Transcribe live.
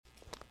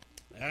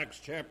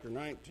Acts chapter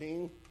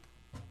 19.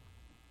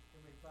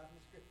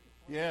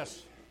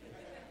 Yes.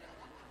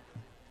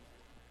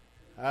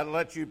 I'd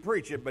let you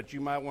preach it, but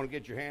you might want to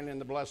get your hand in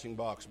the blessing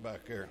box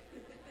back there.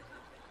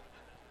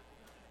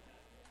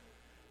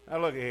 Now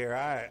look at here,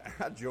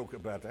 I joke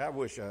about that. I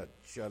wish I'd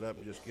shut up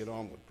and just get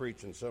on with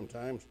preaching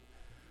sometimes.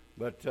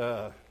 But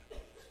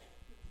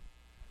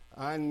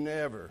I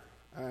never,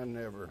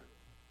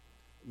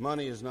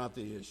 money is not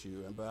the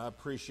issue. But I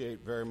appreciate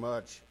very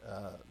much,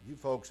 you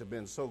folks have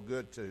been so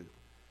good to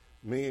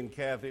me and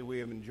Kathy. We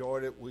have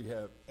enjoyed it. We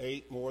have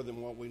ate more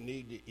than what we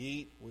need to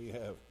eat. We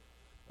have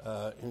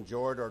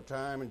enjoyed our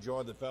time,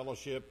 enjoyed the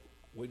fellowship.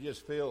 We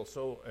just feel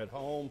so at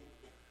home.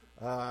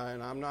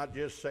 And I'm not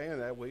just saying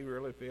that. We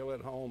really feel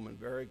at home and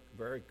very,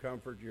 very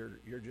comfort.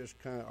 You're just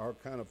kind of our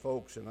kind of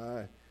folks, and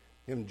I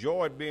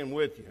enjoyed being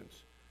with you.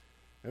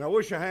 And I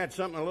wish I had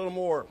something a little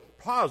more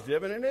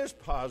positive, and it is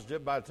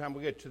positive by the time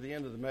we get to the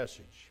end of the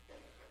message.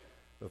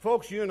 But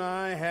folks, you and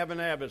I have an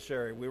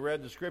adversary. We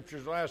read the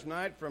scriptures last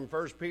night from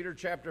 1 Peter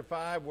chapter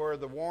 5 where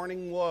the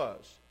warning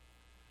was.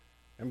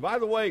 And by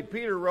the way,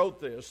 Peter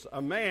wrote this,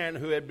 a man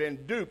who had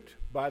been duped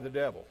by the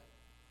devil.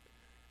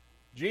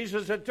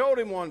 Jesus had told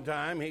him one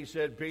time, he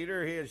said,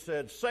 Peter, he had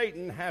said,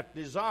 Satan hath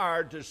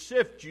desired to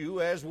sift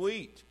you as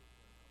wheat.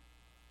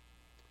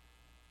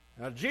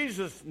 Now,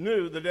 Jesus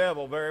knew the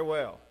devil very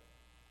well.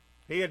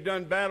 He had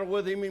done battle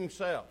with him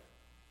himself.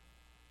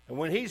 And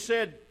when he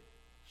said,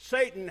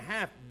 Satan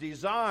hath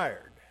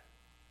desired,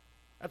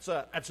 that's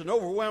an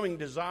overwhelming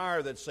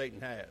desire that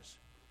Satan has.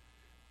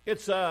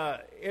 It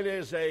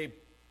is a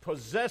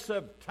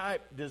possessive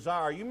type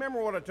desire. You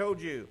remember what I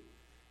told you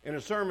in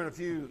a sermon a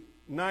few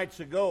nights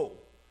ago,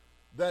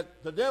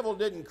 that the devil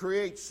didn't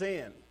create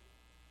sin.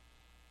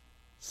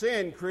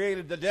 Sin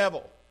created the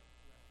devil.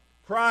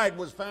 Pride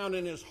was found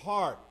in his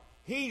heart.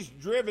 He's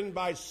driven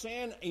by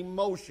sin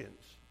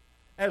emotions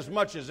as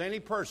much as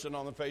any person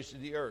on the face of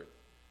the earth.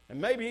 And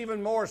maybe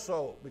even more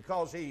so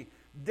because he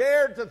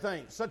dared to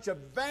think, such a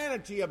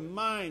vanity of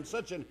mind,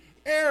 such an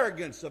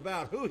arrogance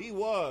about who he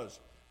was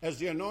as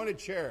the anointed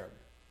cherub,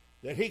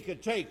 that he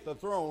could take the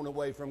throne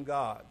away from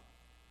God.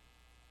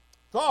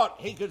 Thought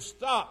he could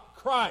stop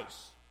Christ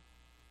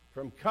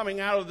from coming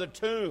out of the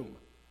tomb.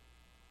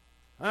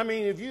 I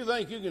mean, if you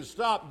think you can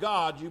stop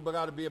God, you've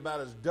got to be about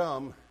as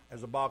dumb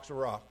as a box of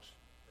rocks.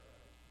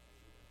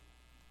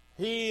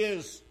 He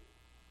is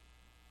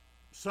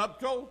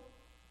subtle.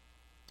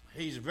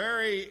 He's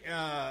very,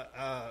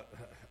 I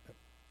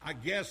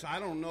guess, I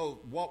don't know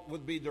what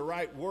would be the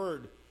right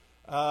word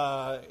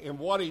in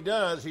what he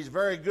does. He's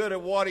very good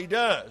at what he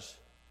does.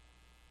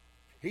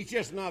 He's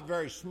just not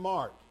very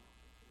smart.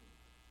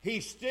 He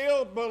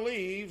still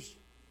believes,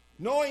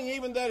 knowing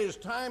even that his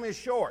time is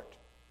short,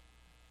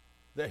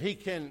 that he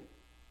can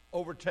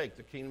overtake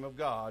the kingdom of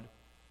God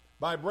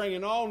by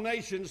bringing all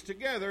nations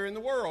together in the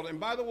world. And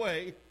by the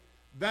way,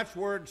 that's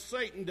where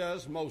Satan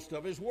does most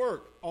of his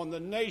work, on the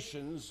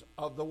nations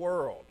of the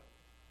world.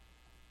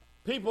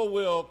 People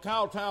will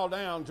kowtow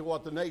down to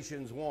what the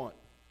nations want.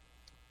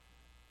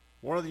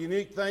 One of the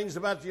unique things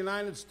about the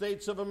United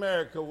States of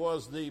America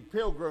was the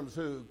pilgrims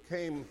who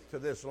came to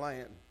this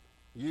land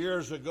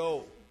years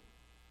ago.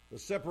 The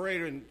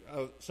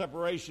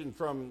separation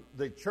from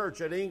the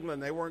church at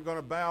England, they weren't going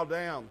to bow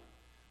down,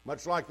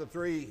 much like the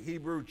three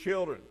Hebrew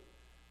children.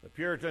 The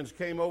Puritans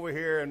came over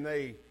here and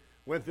they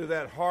went through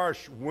that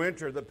harsh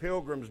winter, the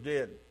pilgrims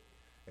did.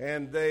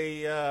 And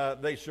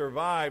they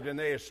survived and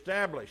they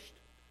established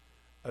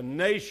a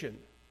nation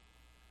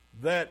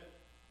that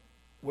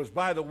was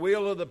by the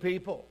will of the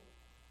people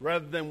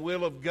rather than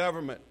will of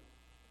government.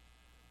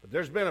 But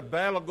there's been a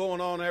battle going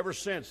on ever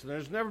since. And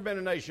there's never been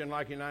a nation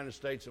like the United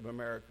States of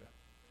America.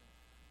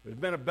 There's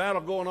been a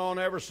battle going on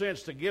ever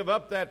since to give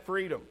up that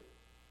freedom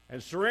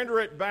and surrender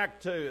it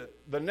back to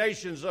the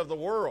nations of the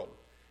world.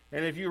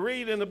 And if you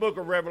read in the book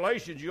of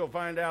Revelations, you'll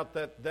find out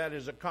that that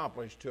is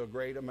accomplished to a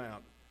great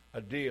amount,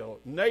 a deal.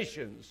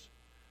 Nations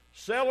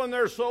selling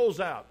their souls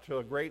out to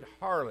a great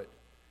harlot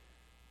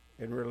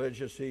in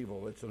religious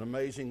evil. It's an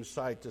amazing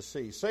sight to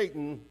see.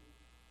 Satan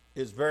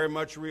is very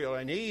much real,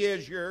 and he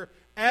is your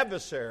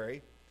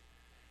adversary,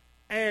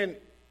 and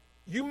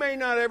you may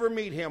not ever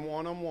meet him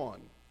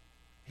one-on-one.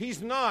 He's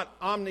not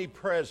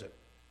omnipresent.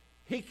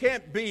 He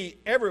can't be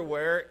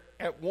everywhere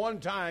at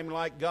one time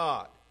like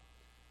God.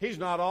 He's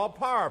not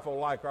all-powerful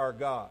like our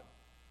God.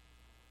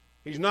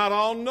 He's not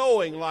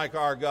all-knowing like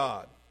our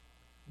God.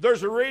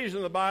 There's a reason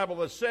in the Bible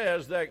that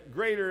says that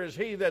greater is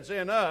he that's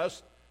in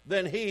us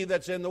than he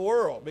that's in the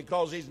world,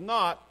 because he's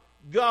not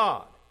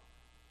God.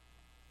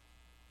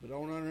 But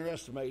don't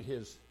underestimate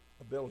his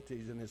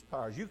abilities and his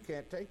powers. You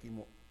can't take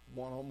him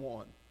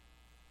one-on-one.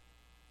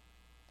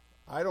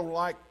 I don't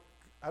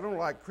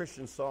like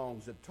Christian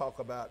songs that talk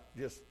about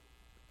just...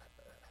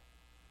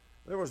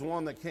 There was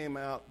one that came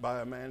out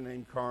by a man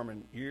named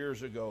Carmen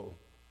years ago.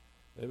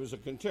 It was a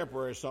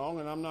contemporary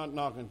song, and I'm not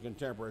knocking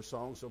contemporary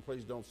songs, so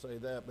please don't say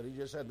that, but he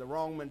just had the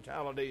wrong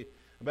mentality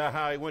about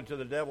how he went to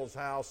the devil's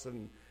house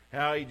and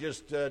how he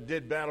just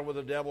did battle with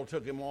the devil,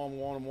 took him on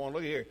one-on-one.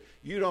 Look here,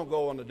 you don't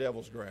go on the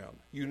devil's ground.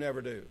 You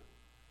never do.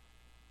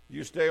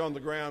 You stay on the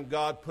ground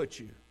God put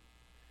you.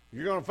 If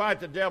you're going to fight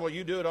the devil,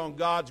 you do it on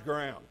God's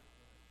ground.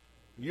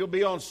 You'll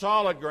be on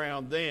solid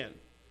ground then.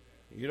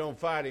 You don't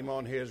fight him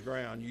on his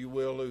ground, you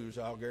will lose,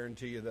 I'll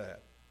guarantee you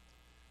that.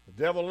 The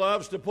devil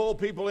loves to pull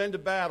people into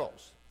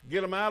battles, get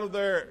them out of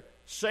their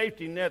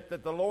safety net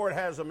that the Lord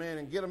has them in,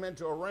 and get them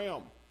into a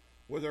realm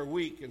where they're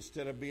weak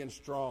instead of being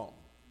strong.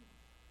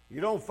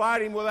 You don't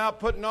fight him without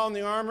putting on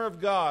the armor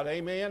of God,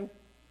 amen?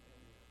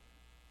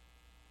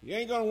 You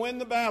ain't going to win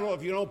the battle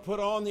if you don't put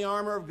on the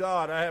armor of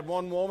God. I had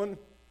one woman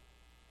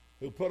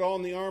who put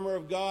on the armor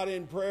of God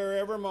in prayer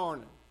every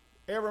morning.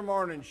 Every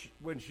morning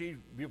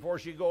before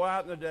she go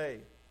out in the day.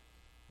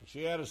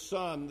 She had a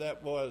son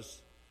that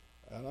was,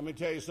 let me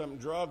tell you something,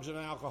 drugs and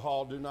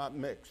alcohol do not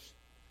mix.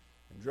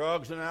 And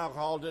drugs and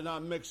alcohol did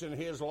not mix in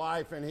his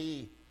life,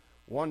 and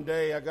one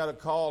day I got a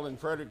call in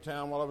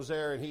Fredericktown while I was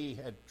there, and he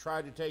had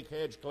tried to take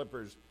hedge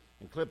clippers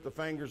and clip the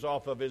fingers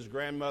off of his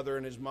grandmother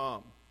and his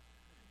mom.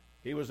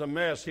 He was a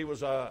mess. He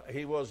was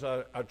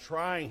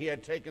trying. He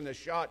had taken the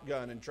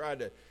shotgun and tried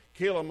to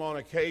kill him on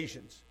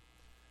occasions.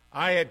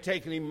 I had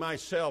taken him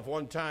myself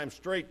one time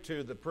straight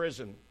to the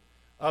prison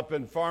up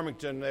in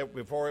Farmington.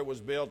 Before it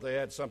was built, they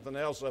had something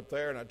else up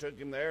there, and I took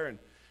him there,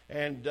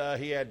 and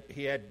he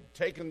had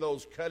taken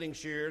those cutting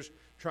shears,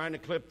 trying to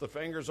clip the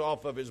fingers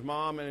off of his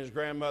mom and his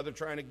grandmother,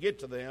 trying to get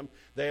to them.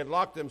 They had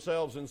locked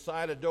themselves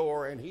inside a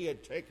door, and he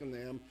had taken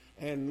them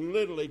and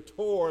literally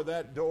tore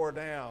that door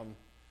down.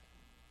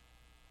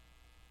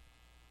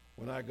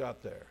 When I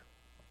got there,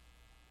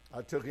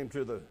 I took him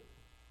to the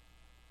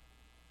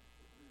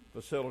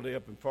facility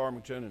up in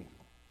Farmington, and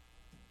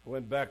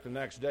went back the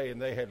next day,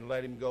 and they had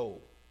let him go.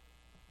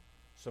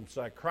 Some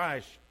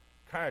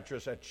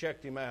psychiatrists had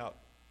checked him out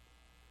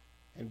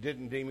and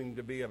didn't deem him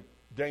to be a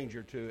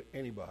danger to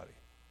anybody.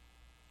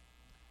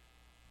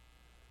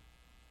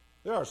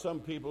 There are some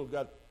people who've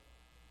got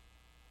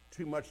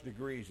too much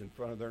degrees in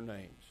front of their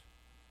names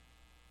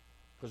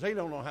because they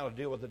don't know how to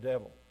deal with the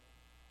devil.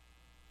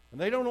 And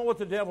they don't know what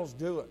the devil's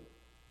doing.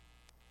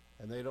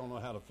 And they don't know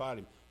how to fight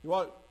him. You know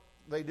what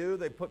they do?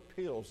 They put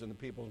pills into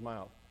people's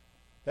mouth.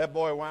 That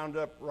boy wound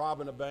up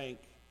robbing a bank,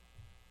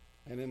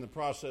 and in the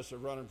process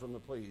of running from the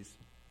police,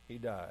 he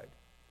died.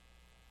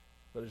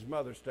 But his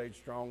mother stayed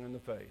strong in the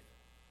faith.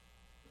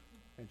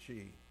 And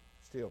she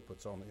still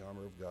puts on the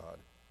armor of God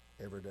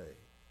every day.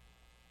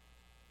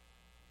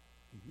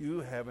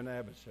 You have an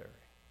adversary.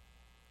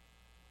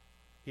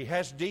 He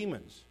has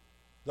demons.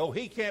 Though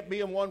he can't be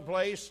in one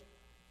place,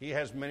 he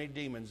has many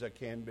demons that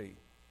can be.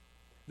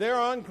 There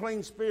are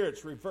unclean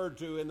spirits referred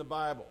to in the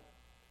Bible,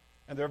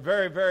 and they're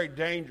very, very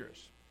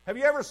dangerous. Have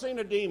you ever seen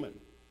a demon?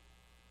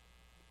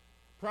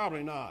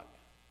 Probably not.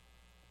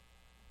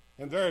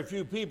 And very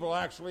few people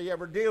actually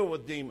ever deal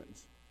with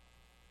demons.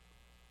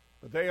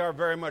 But they are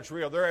very much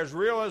real. They're as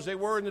real as they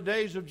were in the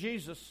days of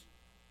Jesus.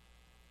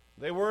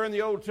 They were in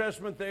the Old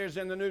Testament, they're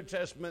in the New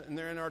Testament, and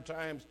they're in our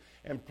times.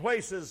 And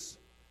places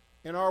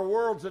in our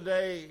world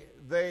today,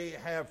 they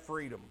have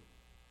freedom.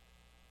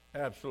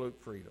 Absolute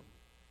freedom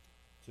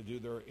to do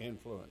their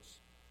influence.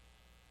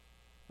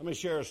 Let me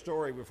share a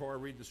story before I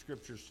read the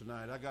scriptures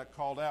tonight. I got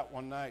called out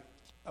one night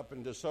up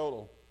in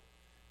DeSoto,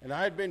 and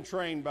I had been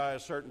trained by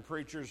certain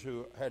preachers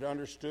who had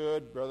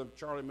understood, Brother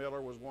Charlie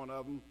Miller was one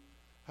of them,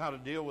 how to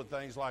deal with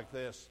things like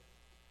this.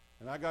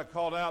 And I got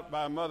called out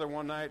by a mother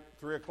one night,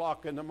 3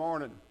 o'clock in the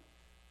morning,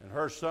 and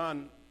her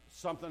son,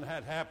 something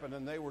had happened,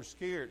 and they were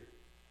scared.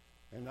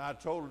 And I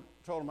told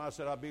him, I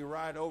said, I'll be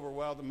right over.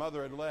 Well, the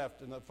mother had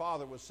left, and the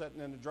father was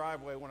sitting in the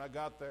driveway when I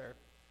got there.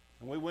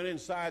 And we went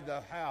inside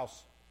the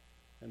house,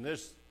 and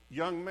this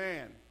young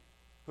man,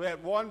 who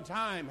at one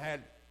time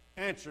had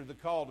answered the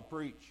call to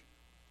preach,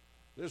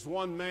 this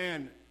one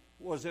man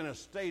was in a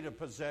state of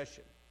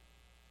possession.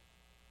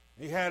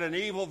 He had an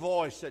evil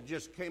voice that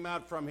just came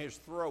out from his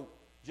throat,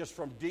 just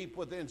from deep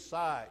within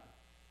inside.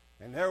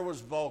 And there was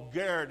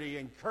vulgarity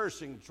and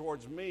cursing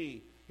towards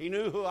me. He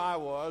knew who I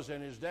was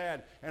and his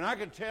dad, and I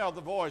could tell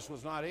the voice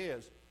was not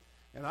his.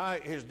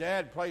 And his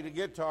dad played the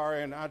guitar,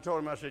 and I told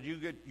him, I said,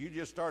 you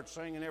just start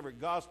singing every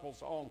gospel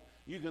song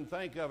you can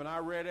think of. And I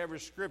read every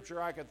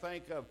scripture I could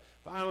think of.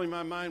 Finally,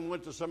 my mind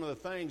went to some of the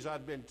things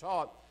I'd been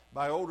taught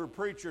by older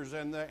preachers,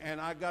 and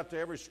I got to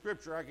every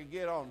scripture I could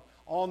get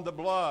on the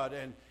blood,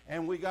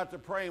 and we got to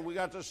praying, we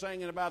got to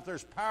singing about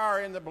there's power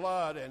in the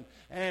blood,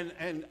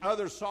 and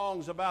other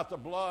songs about the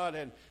blood,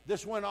 and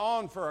this went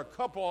on for a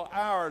couple of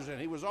hours,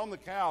 and he was on the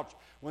couch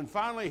when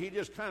finally he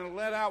just kind of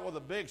let out with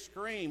a big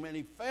scream, and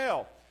he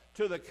fell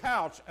to the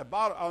couch,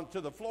 onto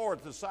the floor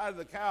at the side of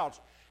the couch,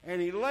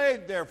 and he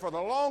laid there for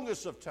the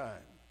longest of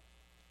time,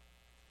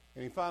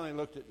 and he finally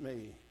looked at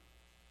me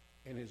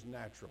in his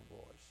natural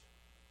voice.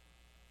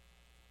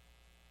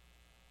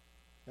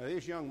 Now,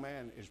 this young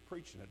man is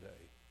preaching today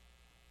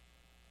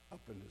up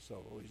in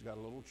DeSoto. He's got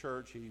a little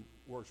church. He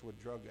works with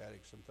drug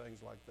addicts and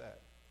things like that.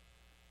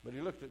 But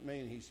he looked at me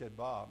and he said,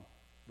 Bob,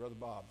 Brother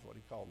Bob's what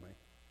he called me.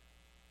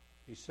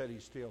 He said,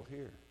 he's still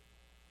here.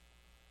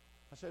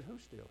 I said,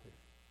 who's still here?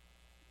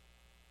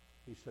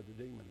 He said,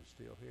 the demon is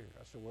still here.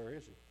 I said, where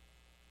is he?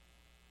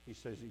 He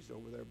says he's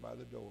over there by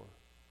the door.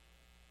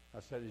 I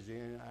I said, is he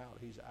in or out?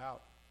 He's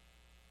out.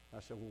 I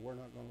said, well, we're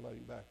not going to let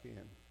him back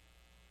in.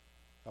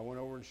 I went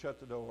over and shut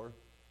the door,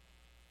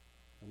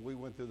 and we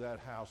went through that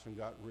house and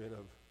got rid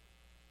of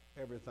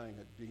everything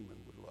a demon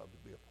would love to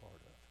be a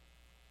part of.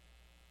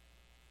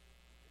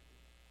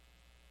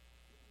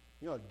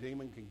 You know, a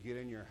demon can get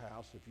in your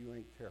house if you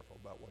ain't careful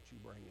about what you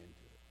bring into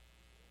it.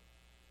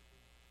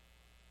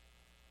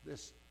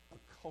 This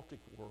occultic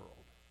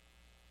world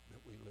that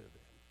we live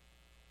in.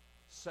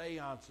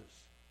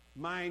 Seances,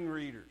 mind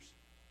readers.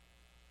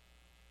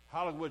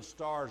 Hollywood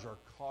stars are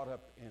caught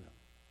up in them.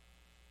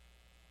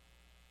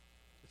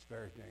 It's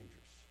very dangerous.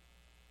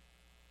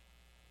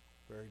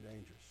 Very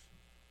dangerous.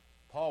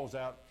 Paul was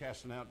out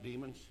casting out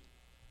demons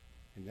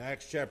in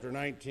Acts chapter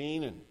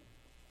 19, and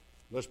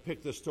let's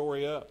pick this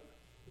story up.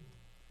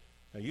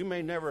 Now, you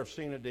may never have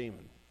seen a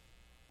demon,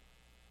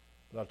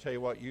 but I'll tell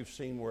you what, you've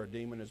seen where a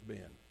demon has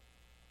been.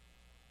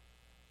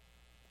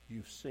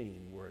 You've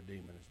seen where a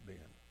demon has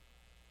been.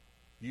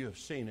 You have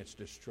seen its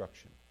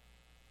destruction.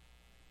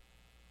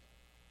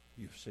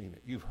 You've seen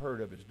it. You've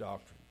heard of his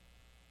doctrine.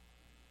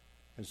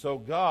 And so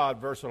God,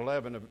 verse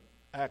 11 of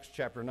Acts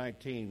chapter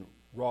 19,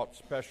 wrought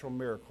special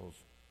miracles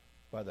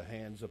by the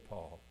hands of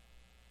Paul.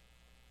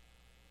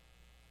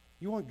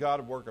 You want God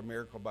to work a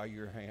miracle by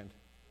your hand?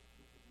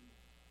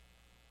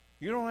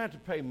 You don't have to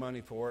pay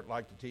money for it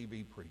like the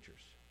TV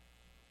preachers.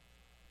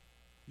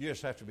 You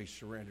just have to be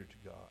surrendered to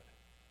God.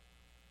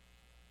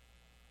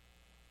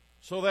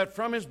 So that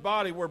from his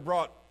body were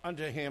brought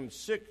unto him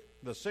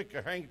the sick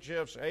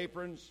handkerchiefs,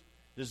 aprons,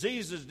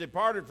 diseases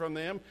departed from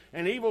them,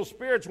 and evil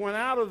spirits went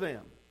out of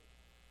them.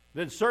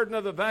 Then certain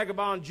of the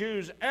vagabond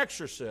Jews,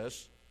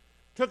 exorcists,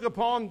 took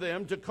upon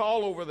them to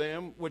call over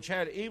them which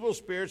had evil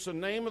spirits the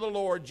name of the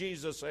Lord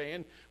Jesus,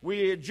 saying,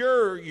 we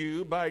adjure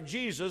you by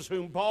Jesus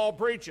whom Paul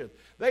preacheth.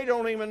 They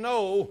don't even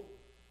know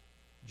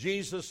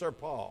Jesus or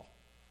Paul.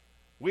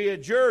 We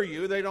adjure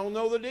you, they don't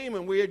know the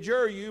demon. We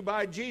adjure you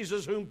by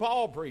Jesus whom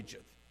Paul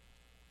preacheth.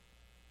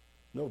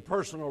 No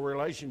personal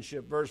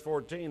relationship. Verse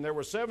 14, there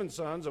were 7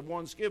 sons of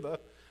one Sceva,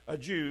 a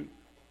Jew,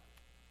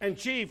 and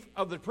chief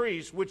of the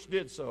priests, which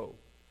did so.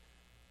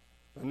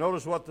 And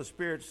notice what the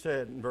Spirit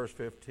said in verse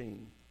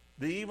 15.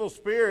 The evil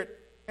spirit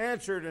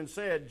answered and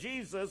said,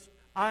 Jesus,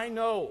 I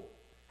know.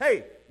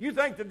 Hey, you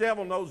think the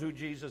devil knows who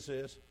Jesus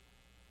is?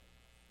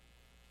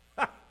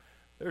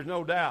 There's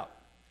no doubt.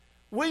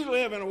 We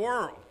live in a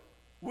world.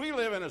 We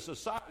live in a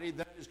society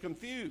that is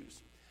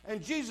confused.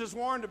 And Jesus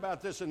warned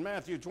about this in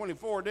Matthew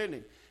 24, didn't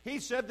he? He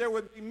said there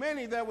would be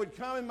many that would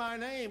come in my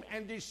name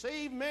and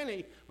deceive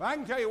many. But I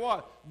can tell you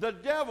what, the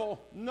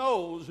devil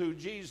knows who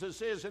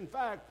Jesus is. In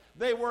fact,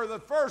 they were the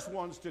first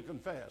ones to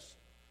confess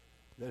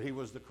that he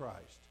was the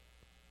Christ.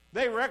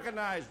 They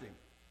recognized him.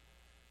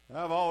 And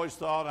I've always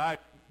thought,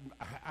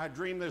 I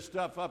dream this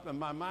stuff up in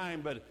my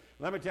mind, but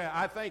let me tell you,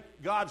 I think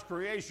God's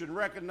creation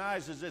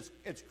recognizes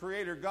its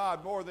creator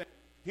God more than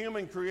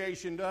human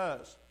creation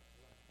does.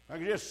 I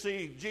can just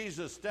see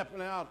Jesus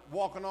stepping out,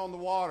 walking on the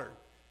water,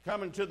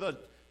 coming to the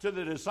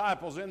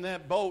disciples in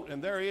that boat,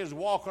 and there he is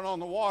walking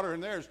on the water,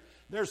 and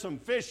there's some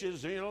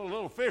fishes, a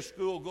little fish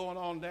school going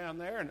on down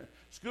there, and a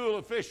school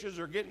of fishes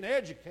are getting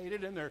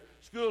educated in their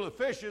school of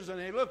fishes, and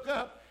they look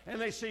up and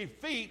they see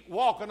feet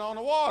walking on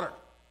the water.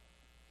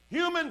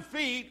 Human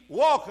feet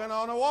walking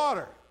on the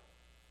water.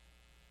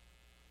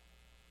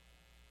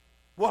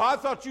 Well, I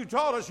thought you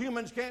taught us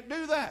humans can't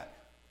do that.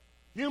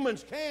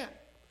 Humans can't.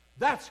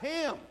 That's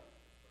him.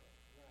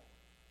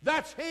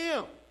 That's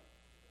him.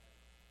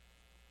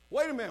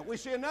 Wait a minute. We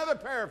see another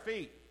pair of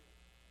feet.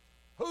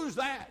 Who's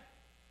that?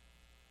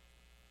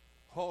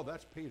 Oh,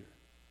 that's Peter.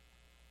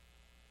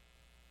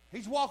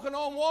 He's walking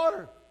on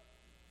water.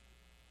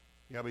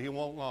 Yeah, but he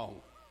won't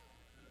long.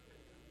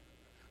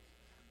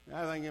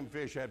 I think them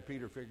fish had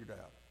Peter figured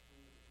out.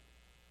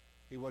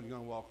 He wasn't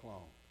going to walk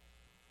long.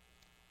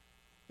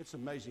 It's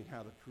amazing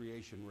how the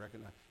creation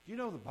recognized. You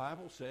know the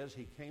Bible says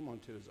he came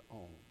unto his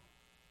own,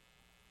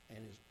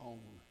 and his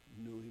own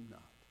knew him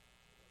not.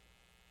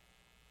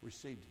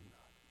 Received him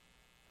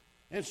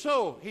not. And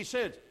so he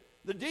said,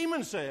 the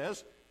demon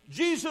says,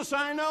 Jesus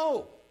I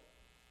know.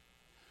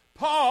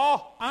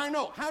 Paul I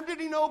know. How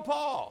did he know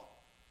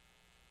Paul?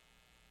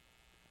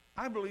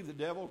 I believe the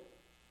devil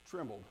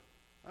trembled.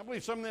 I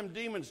believe some of them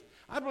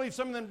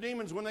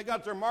demons, when they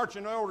got their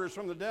marching orders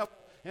from the devil,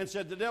 and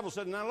the devil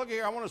said, now look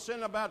here, I want to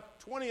send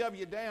about 20 of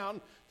you down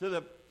to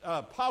the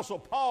Apostle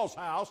Paul's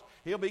house.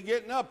 He'll be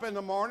getting up in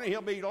the morning.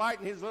 He'll be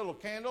lighting his little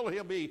candle.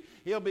 He'll be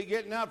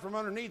getting out from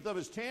underneath of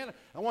his tent.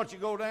 I want you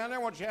to go down there.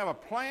 I want you to have a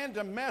plan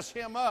to mess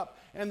him up.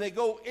 And they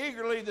go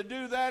eagerly to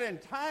do that,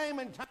 and time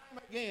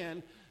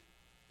again,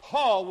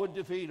 Paul would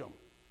defeat them.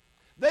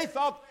 They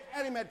thought they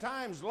had him at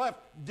times left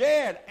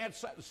dead, and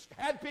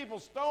had people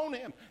stone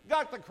him,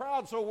 got the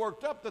crowd so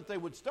worked up that they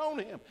would stone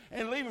him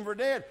and leave him for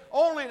dead,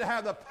 only to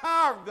have the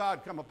power of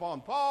God come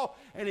upon Paul,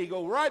 and he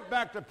go right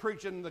back to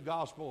preaching the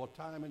gospel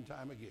time and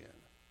time again.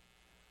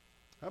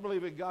 I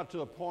believe it got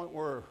to a point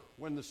where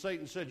when the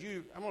Satan said,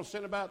 I'm going to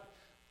send about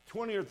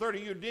 20 or 30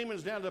 of you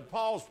demons down to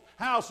Paul's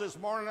house this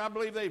morning, I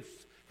believe they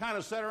kind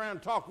of sat around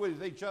and talked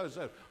with each other and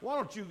said, why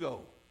don't you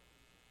go?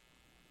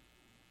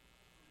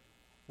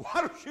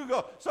 Why don't you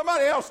go?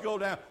 Somebody else go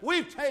down.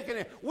 We've taken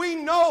him. We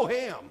know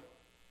him.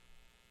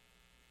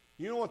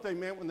 You know what they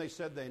meant when they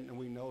said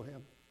we know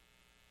him?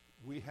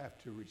 We have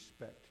to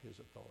respect his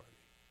authority.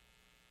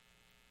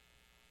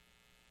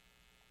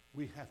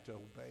 We have to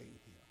obey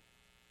him.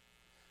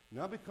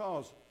 Not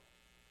because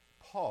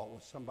Paul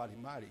was somebody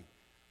mighty,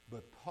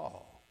 but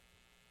Paul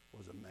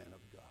was a man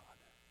of God.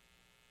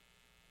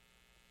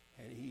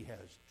 And he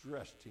has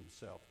dressed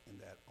himself in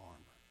that armor.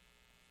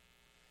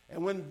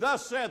 And when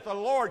thus saith the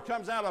Lord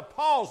comes out of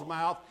Paul's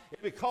mouth,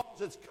 it's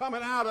because it's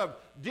coming out of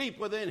deep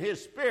within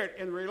his spirit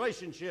in the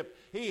relationship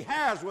he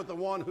has with the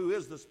one who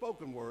is the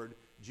spoken word,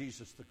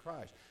 Jesus the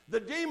Christ.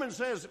 The demon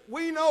says,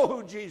 we know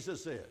who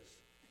Jesus is.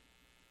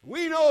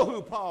 We know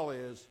who Paul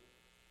is,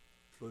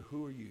 but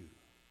who are you?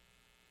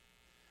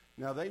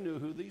 Now they knew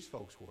who these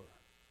folks were.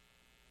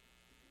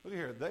 Look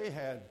here, they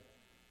had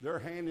their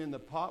hand in the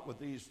pot with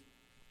these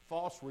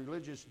false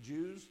religious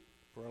Jews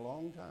for a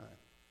long time.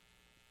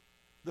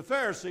 The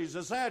Pharisees,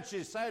 the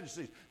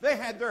Sadducees, they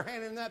had their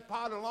hand in that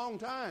pot a long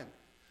time.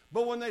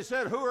 But when they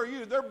said, who are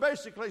you? They're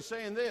basically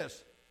saying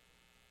this: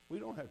 we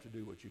don't have to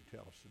do what you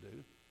tell us to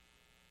do.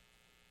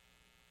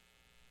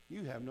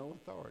 You have no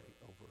authority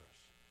over us.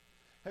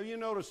 Have you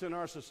noticed in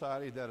our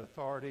society that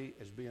authority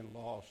is being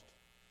lost?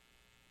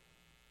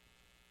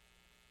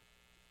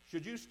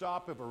 Should you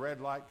stop if a red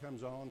light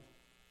comes on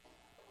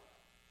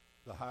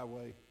the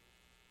highway?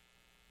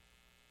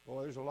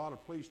 Boy, there's a lot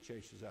of police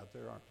chases out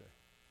there, aren't there?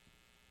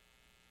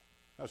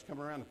 I was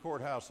coming around the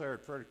courthouse there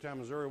at Fredericktown,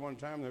 Missouri one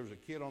time. There was a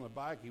kid on a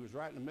bike. He was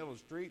right in the middle of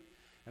the street,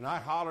 and I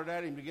hollered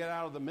at him to get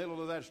out of the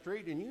middle of that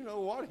street, and you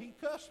know what? He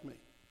cussed me.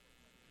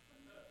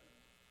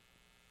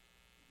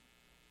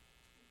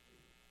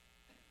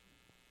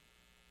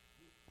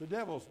 The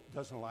devil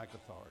doesn't like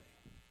authority.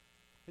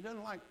 He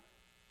doesn't like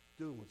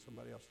doing what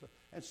somebody else does.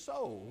 And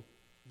so,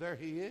 there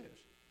he is.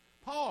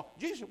 Paul,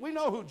 Jesus, we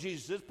know who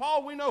Jesus is.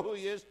 Paul, we know who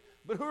he is.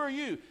 But who are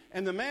you?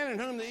 And the man in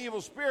whom the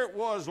evil spirit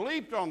was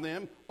leaped on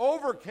them,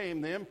 overcame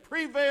them,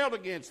 prevailed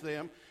against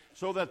them,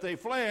 so that they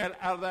fled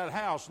out of that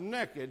house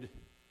naked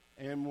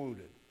and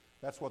wounded.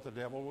 That's what the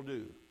devil will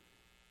do.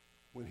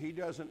 When he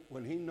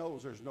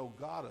knows there's no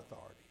God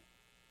authority,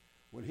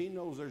 when he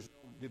knows there's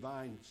no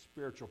divine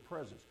spiritual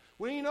presence,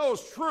 when he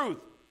knows truth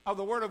of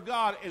the Word of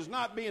God is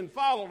not being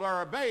followed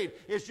or obeyed,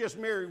 it's just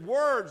mere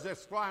words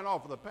that's flying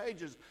off of the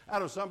pages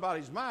out of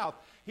somebody's mouth,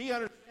 he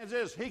understands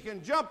this: he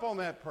can jump on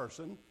that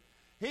person,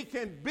 he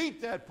can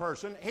beat that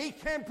person, he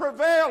can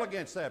prevail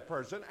against that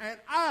person, and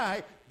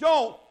I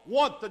don't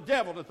want the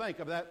devil to think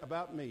of that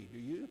about me, do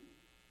you?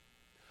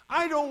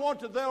 I don't want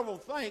the devil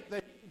to think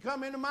that he can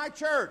come into my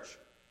church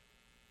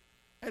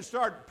and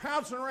start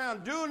pouncing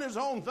around doing his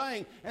own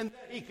thing, and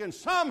that he can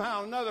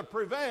somehow or another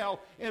prevail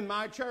in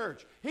my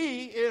church.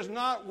 He is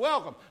not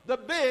welcome. The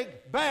big,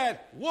 bad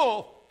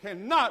wolf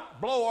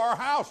cannot blow our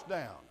house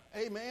down.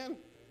 Amen?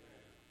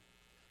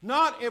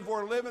 Not if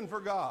we're living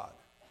for God.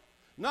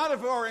 Not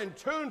if we're in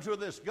tune to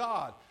this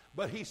God.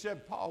 But he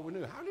said, Paul, we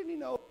knew. How did he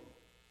know?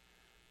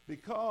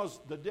 Because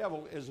the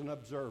devil is an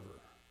observer.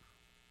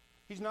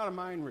 He's not a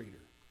mind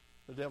reader.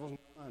 The devil's not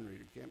a mind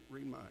reader. Can't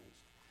read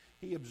minds.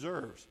 He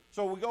observes.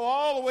 So we go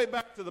all the way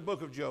back to the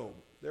book of Job.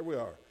 There we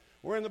are.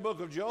 We're in the book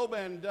of Job,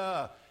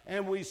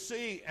 and we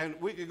see, and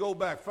we could go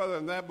back further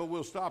than that, but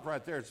we'll stop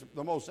right there. It's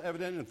the most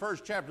evident. In the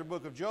first chapter of the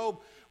book of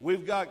Job,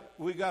 we've got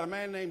a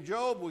man named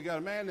Job. We got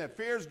a man that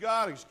fears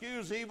God,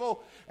 eschews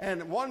evil,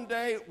 and one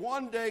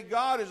day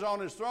God is on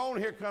his throne.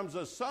 Here comes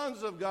the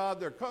sons of God.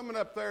 They're coming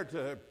up there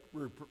to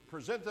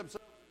present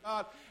themselves to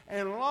God,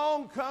 and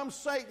along comes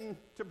Satan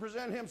to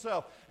present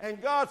himself. And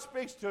God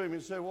speaks to him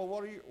and says, well,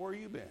 where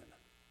you been?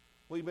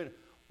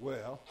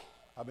 Well,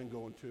 I've been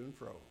going to and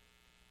fro.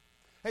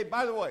 Hey,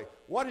 by the way,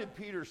 what did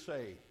Peter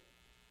say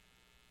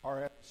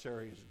our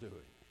adversary is doing?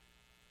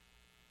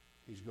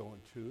 He's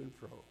going to and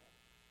fro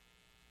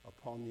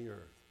upon the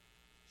earth,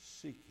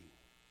 seeking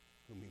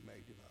whom he may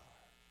devour.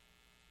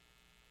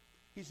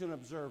 He's an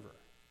observer.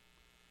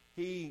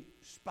 He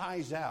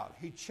spies out.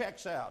 He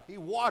checks out. He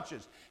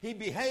watches. He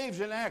behaves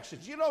in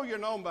actions. You know you're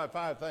known by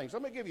 5 things.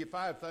 Let me give you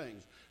 5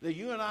 things that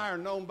you and I are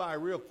known by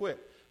real quick.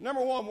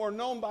 Number 1, we're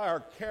known by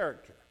our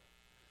character.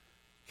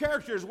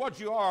 Character is what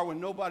you are when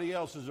nobody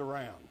else is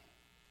around.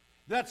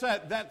 That's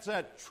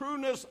that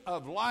trueness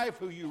of life,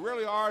 who you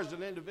really are as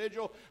an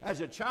individual,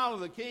 as a child of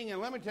the King.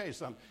 And let me tell you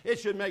something. It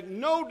should make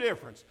no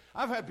difference.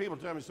 I've had people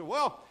tell me,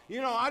 well,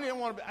 I didn't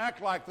want to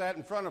act like that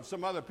in front of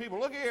some other people.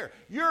 Look here.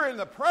 You're in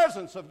the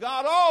presence of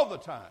God all the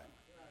time.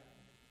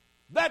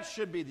 That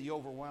should be the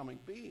overwhelming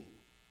being.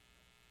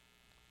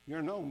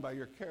 You're known by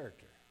your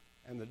character.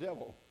 And the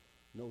devil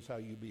knows how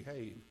you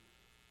behave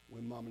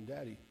when mom and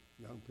daddy,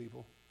 young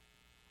people,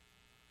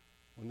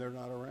 when they're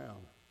not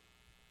around.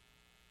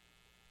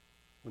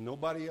 When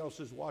nobody else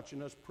is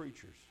watching us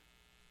preachers,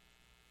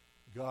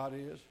 God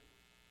is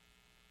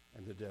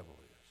and the devil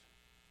is.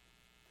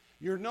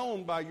 You're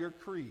known by your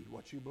creed,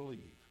 what you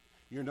believe.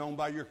 You're known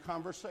by your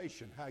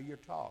conversation, how you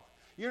talk.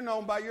 You're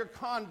known by your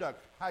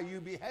conduct, how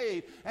you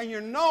behave, and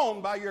you're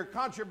known by your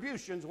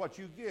contributions, what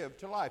you give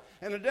to life.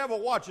 And the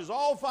devil watches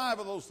all 5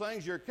 of those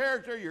things, your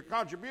character, your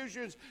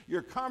contributions,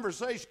 your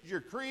conversations,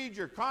 your creed,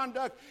 your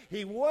conduct.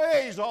 He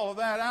weighs all of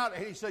that out,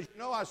 and he says,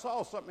 I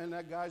saw something in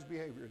that guy's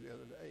behavior the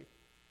other day.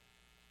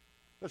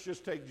 Let's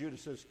just take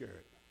Judas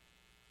Iscariot.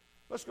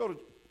 Let's go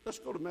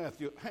to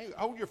Matthew.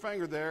 Hold your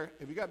finger there.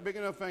 If you got big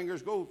enough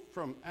fingers, go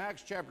from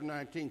Acts chapter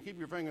 19. Keep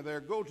your finger there.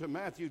 Go to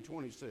Matthew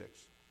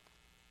 26.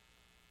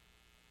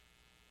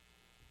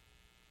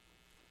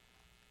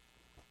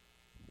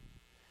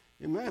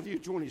 In Matthew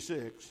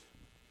 26,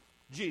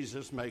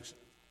 Jesus makes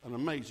an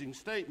amazing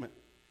statement.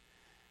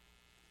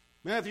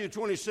 Matthew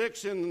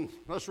 26, and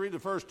let's read the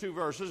first 2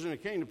 verses. And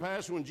it came to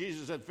pass, when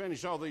Jesus had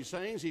finished all these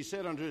things, he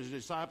said unto his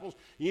disciples,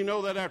 you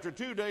know that after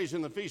 2 days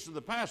in the feast of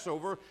the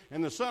Passover,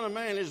 and the Son of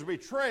Man is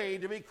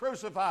betrayed to be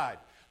crucified.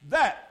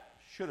 That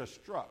should have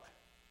struck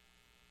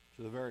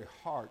to the very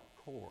heart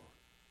core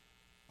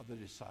of the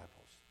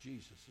disciples.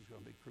 Jesus is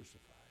going to be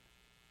crucified.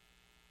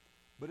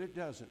 But it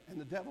doesn't,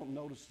 and the devil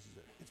notices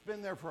it. It's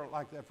been there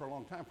like that for a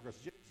long time, because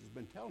Jesus has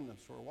been telling them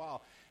for a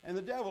while, and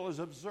the devil is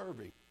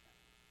observing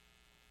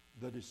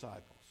the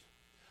disciples.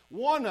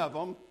 One of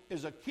them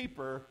is a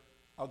keeper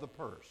of the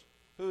purse.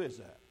 Who is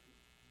that?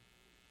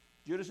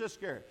 Judas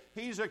Iscariot.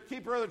 He's a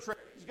keeper of the treasure.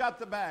 He's got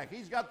the bag.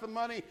 He's got the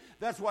money.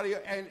 That's what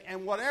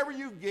and whatever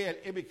you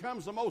get, it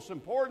becomes the most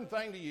important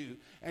thing to you.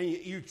 And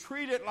you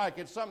treat it like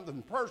it's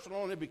something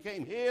personal, and it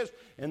became his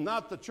and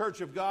not the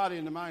church of God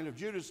in the mind of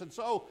Judas. And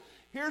so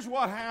here's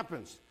what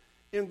happens.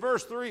 In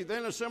verse 3,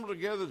 then assembled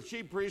together the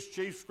chief priests,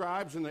 chief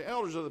scribes, and the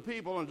elders of the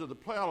people unto the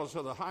palace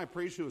of the high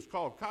priest, who was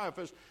called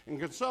Caiaphas, and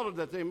consulted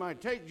that they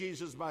might take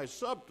Jesus by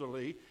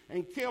subtlety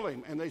and kill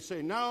him. And they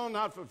say, no,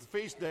 not for the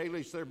feast day,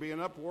 lest there be an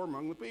uproar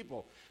among the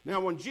people. Now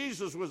when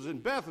Jesus was in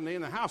Bethany,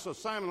 in the house of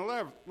Simon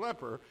the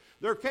leper,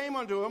 there came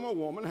unto him a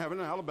woman having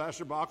an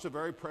alabaster box of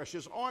very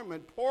precious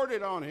ointment, poured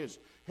it on his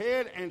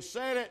head, and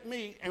sat at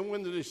meat. And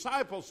when the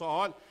disciples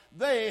saw it,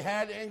 they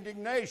had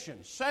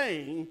indignation,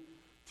 saying,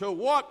 to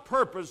what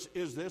purpose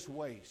is this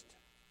waste?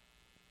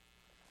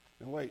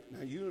 Now wait,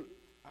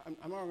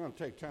 I'm not going to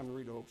take time to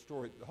read the whole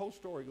story. The whole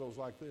story goes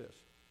like this.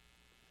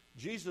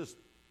 Jesus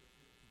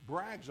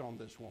brags on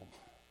this woman.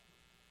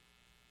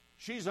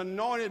 She's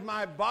anointed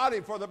my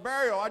body for the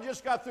burial. I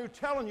just got through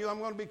telling you I'm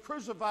going to be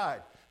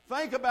crucified.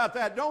 Think about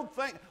that. Don't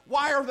think,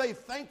 why are they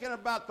thinking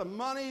about the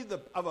money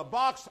of a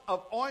box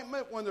of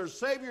ointment when their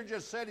Savior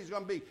just said he's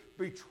going to be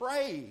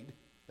betrayed?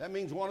 That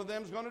means one of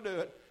them is going to do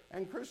it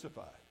and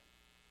crucified.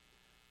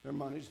 Their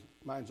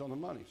mind's on the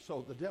money.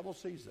 So the devil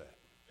sees that.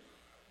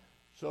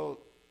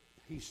 So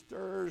he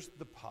stirs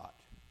the pot.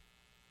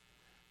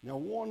 Now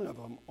only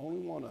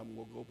one of them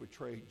will go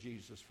betray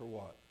Jesus for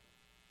what?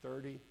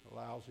 30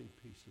 lousy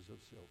pieces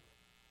of silver.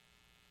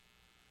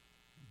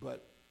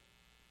 But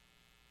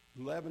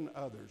 11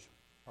 others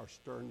are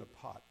stirring the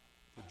pot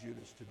for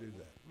Judas to do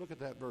that. Look at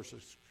that verse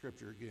of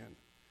Scripture again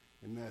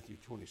in Matthew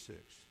 26.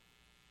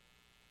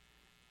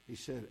 He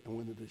said, and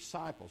when the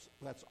disciples,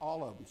 that's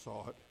all of them,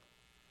 saw it,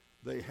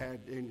 they had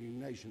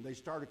indignation. They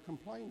started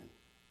complaining.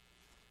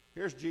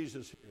 Here's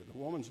Jesus here. The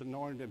woman's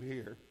anointed him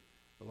here.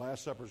 The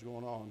Last Supper's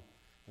going on.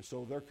 And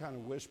so they're kind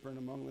of whispering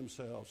among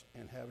themselves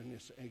and having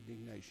this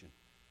indignation.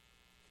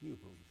 Can you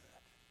believe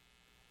that?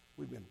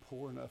 We've been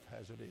poor enough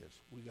as it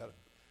is. We got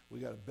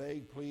to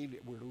beg, plead.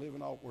 We're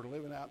living out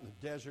in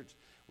the deserts.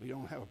 We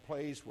don't have a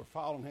place. We're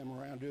following him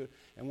around to it.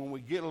 And when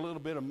we get a little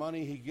bit of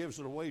money, he gives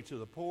it away to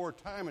the poor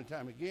time and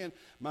time again.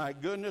 My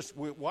goodness,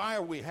 why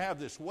are we have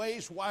this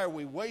waste? Why are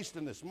we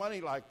wasting this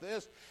money like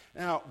this?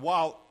 Now,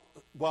 while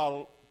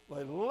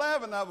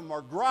 11 of them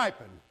are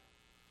griping,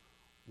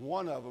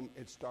 one of them,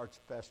 it starts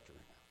festering,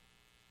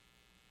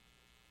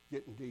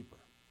 getting deeper.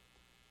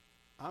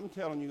 I'm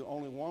telling you,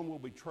 only one will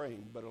betray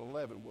him, but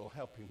 11 will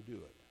help him do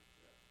it.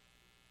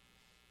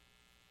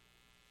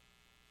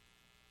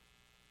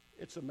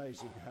 It's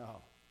amazing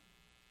how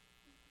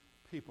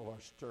people are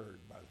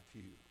stirred by the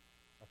few.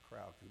 A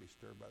crowd can be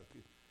stirred by the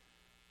few.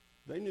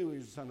 They knew he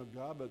was the Son of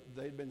God, but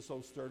they'd been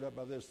so stirred up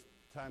by this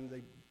time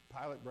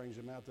Pilate brings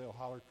him out, they'll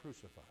holler,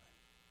 crucify.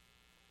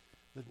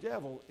 The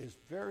devil is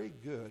very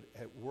good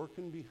at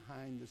working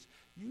behind this.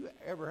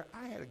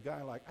 I had a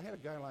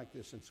guy like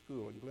this in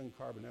school in Glen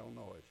Carbon,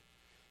 Illinois.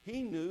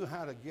 He knew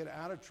how to get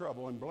out of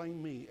trouble and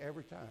blame me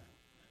every time.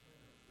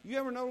 You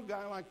ever know a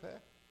guy like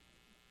that?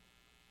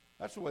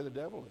 That's the way the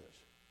devil is.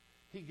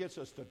 He gets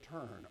us to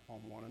turn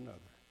on one another,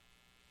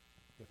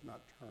 if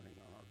not turning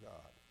on our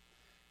God.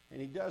 And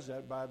he does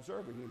that by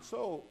observing. And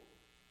so,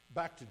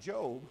 back to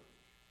Job,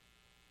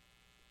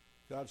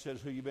 God says,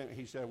 who you been?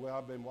 He said, well,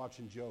 I've been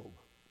watching Job.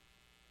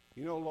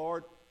 You know,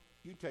 Lord,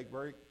 you take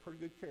pretty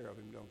good care of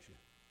him, don't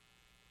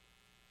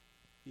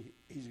you?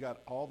 He's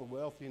got all the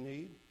wealth he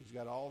needs. He's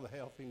got all the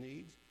health he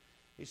needs.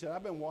 He said,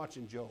 I've been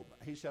watching Job.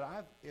 He said,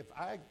 if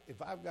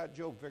I've got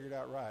Job figured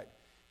out right,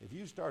 if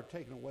you start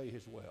taking away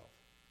his wealth,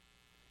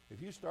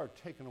 if you start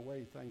taking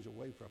away things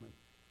away from him,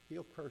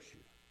 he'll curse you.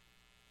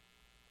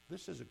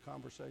 This is a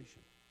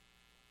conversation.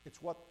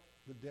 It's what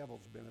the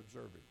devil's been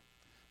observing.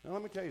 Now,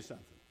 let me tell you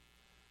something.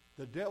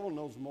 The devil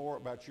knows more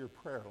about your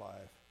prayer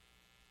life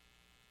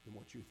than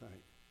what you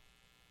think.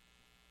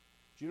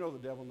 Do you know the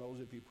devil knows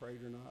if you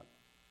prayed or not?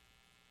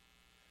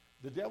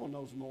 The devil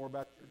knows more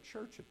about your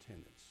church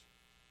attendance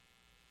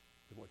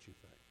than what you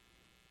think.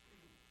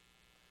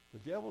 The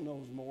devil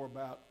knows more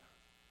about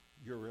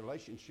your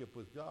relationship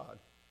with God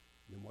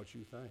than what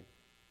you think.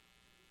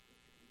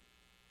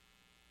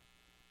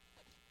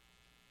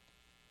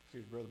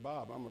 Here's Brother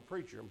Bob. I'm a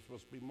preacher. I'm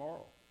supposed to be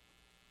moral.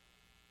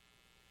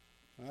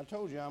 And I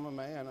told you I'm a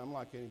man. I'm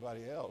like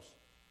anybody else.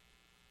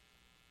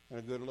 And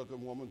a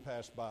good-looking woman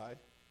passed by.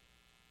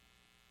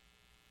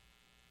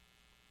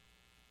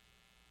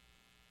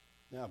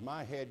 Now, if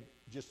my head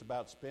just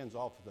about spins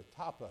off of the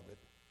top of it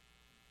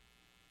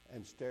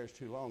and stares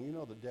too long, you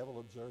know the devil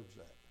observes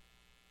that.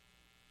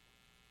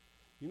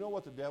 You know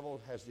what the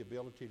devil has the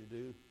ability to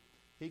do?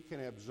 He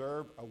can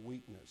observe a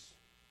weakness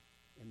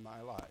in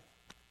my life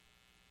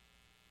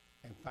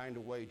and find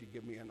a way to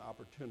give me an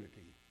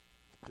opportunity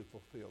to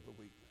fulfill the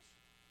weakness.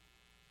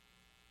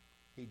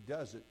 He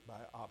does it by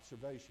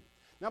observation.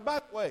 Now, by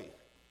the way,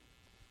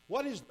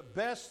 what is the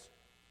best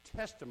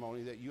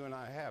testimony that you and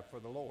I have for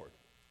the Lord?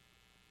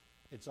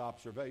 It's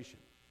observation.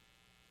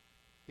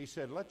 He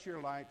said, let your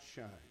light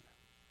shine.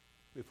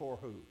 Before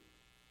who?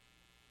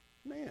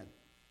 Men.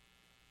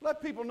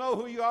 Let people know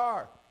who you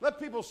are. Let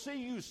people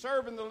see you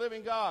serving the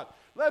living God.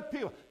 Let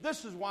people.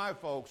 This is why,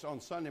 folks, on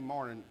Sunday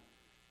morning.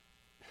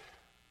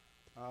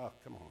 Oh,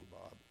 come on,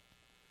 Bob.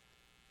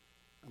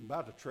 I'm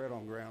about to tread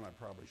on ground I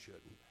probably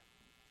shouldn't.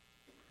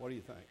 What do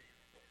you think?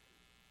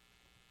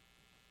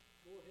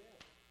 Go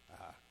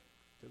ahead.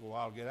 Took a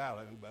while to get out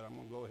of it, but I'm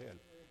going to go ahead.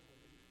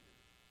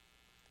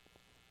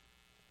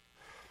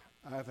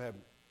 I've had,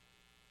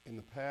 in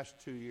the past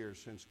 2 years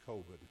since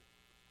COVID,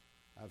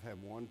 I've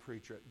had one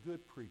preacher,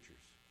 good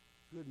preachers,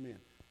 good men,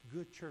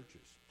 good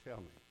churches tell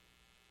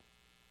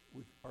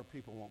me, our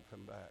people won't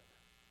come back.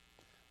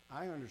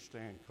 I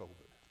understand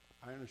COVID.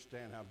 I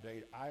understand how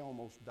I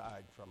almost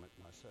died from it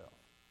myself.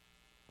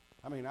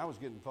 I mean, I was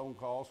getting phone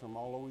calls from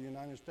all over the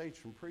United States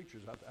from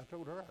preachers. I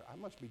told her, I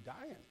must be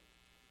dying.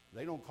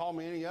 They don't call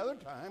me any other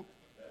time.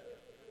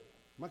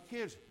 My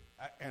kids,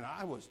 and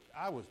I was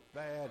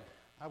bad.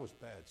 I was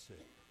bad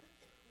sick.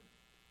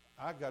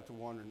 I got to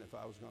wondering if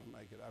I was going to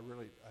make it. I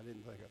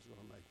didn't think I was going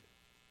to make it.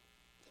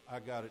 I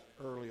got it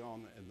early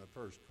on in the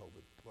first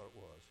COVID, what it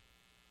was.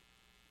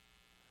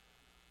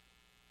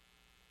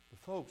 But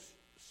folks,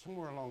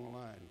 somewhere along the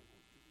line,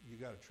 you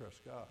got to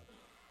trust God.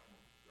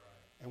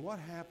 Right. And what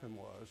happened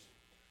was,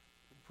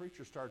 the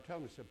preacher started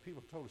telling me,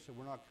 people told us,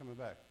 we're not coming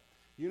back.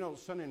 You know,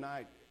 Sunday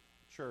night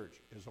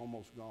church is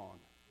almost gone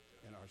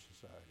in our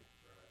society.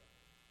 Right.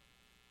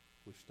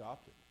 We've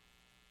stopped it.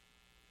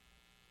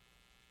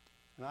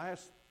 And I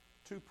asked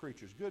two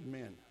preachers, good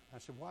men. I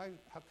said,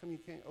 how come you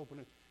can't open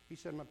it? He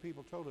said, my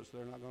people told us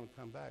they're not going to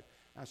come back.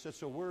 I said,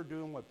 so we're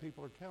doing what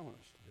people are telling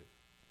us to do.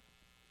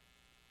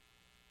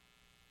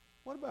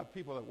 What about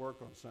people that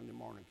work on Sunday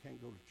morning,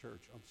 can't go to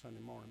church on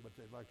Sunday morning, but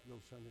they'd like to go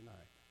Sunday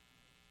night?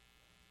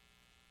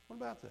 What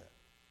about that?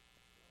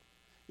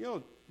 You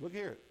know, look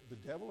here. The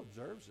devil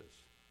observes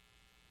us.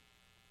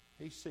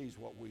 He sees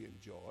what we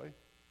enjoy,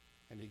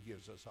 and he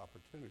gives us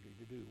opportunity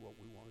to do what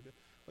we want to do.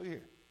 Look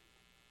here.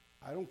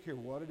 I don't care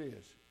what it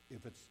is.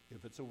 If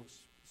it's a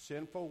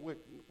sinful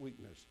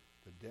weakness,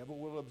 the devil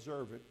will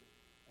observe it,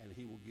 and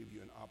he will give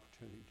you an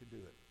opportunity to do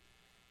it.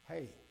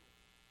 Hey,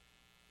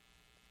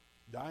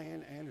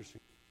 Diane Anderson,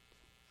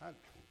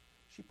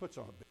 she puts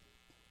on a big.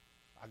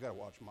 I got to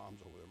watch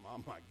Mom's over there.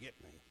 Mom might get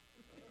me.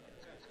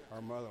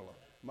 Our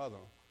mother.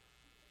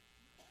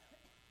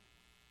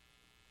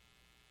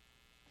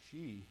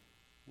 She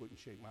wouldn't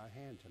shake my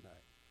hand tonight.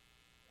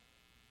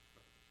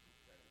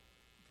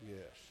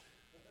 Yes.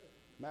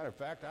 Matter of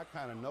fact, I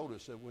kind of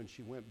noticed that when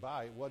she went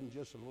by, it wasn't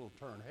just a little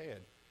turned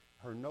head.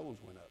 Her nose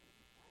went up.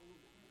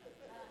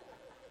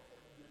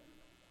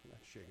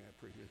 That's shaking that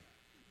pretty good.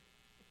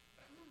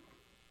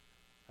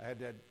 I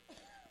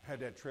had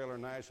that trailer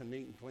nice and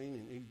neat and clean,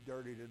 and he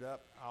dirtied it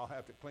up. I'll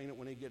have to clean it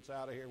when he gets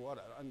out of here. What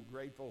an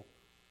ungrateful.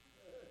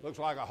 Looks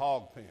like a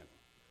hog pen.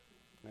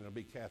 And it'll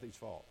be Kathy's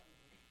fault.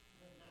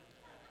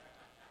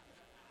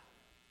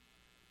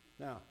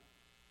 Now,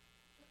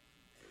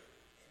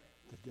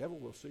 the devil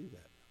will see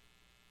that.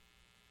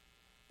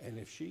 And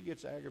if she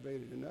gets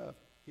aggravated enough,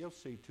 he'll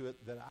see to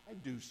it that I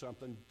do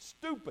something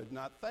stupid,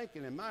 not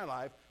thinking in my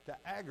life, to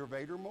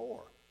aggravate her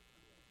more.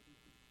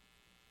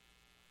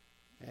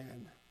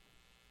 And,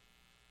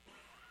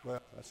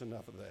 well, that's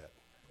enough of that.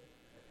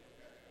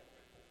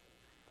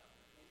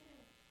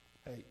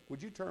 Hey,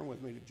 would you turn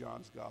with me to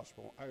John's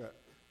Gospel?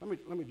 Let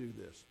me do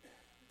this.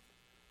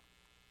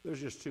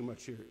 There's just too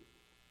much here.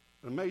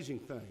 An amazing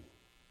thing.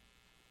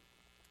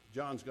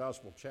 John's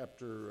Gospel,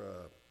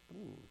 chapter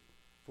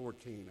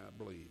 14, I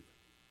believe.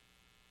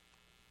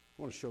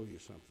 I want to show you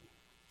something.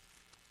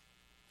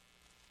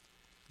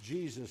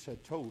 Jesus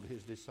had told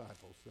his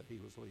disciples that he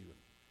was leaving.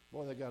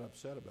 Boy, they got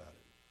upset about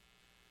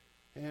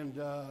it. And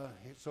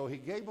so he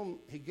gave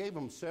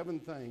them 7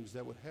 things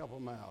that would help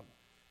them out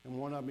And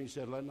one of them, he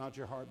said, let not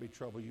your heart be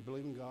troubled. You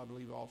believe in God,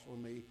 believe also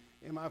in me.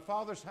 In my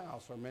Father's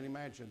house are many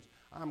mansions.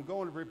 I'm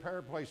going to prepare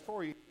a place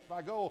for you. If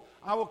I go,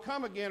 I will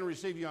come again and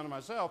receive you unto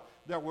myself,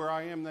 that where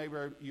I am,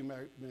 you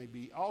may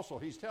be also.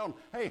 He's telling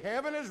them, hey,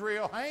 heaven is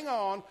real. Hang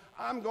on.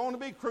 I'm going to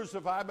be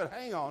crucified, but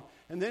hang on.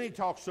 And then he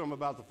talks to them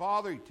about the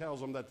Father. He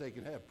tells them that they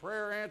can have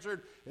prayer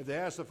answered. If they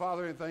ask the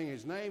Father anything in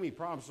his name, he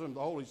promises them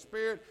the Holy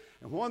Spirit.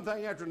 And one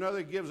thing after another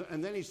he gives.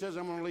 And then he says,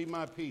 I'm going to leave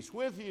my peace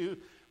with you.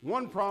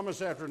 One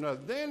promise after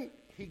another. Then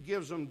he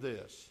gives them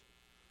this.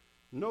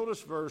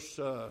 Notice verse...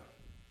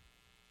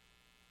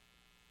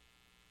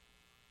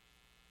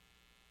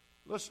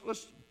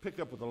 Let's pick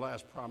up with the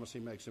last promise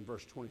he makes in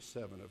verse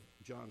 27 of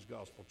John's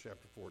Gospel,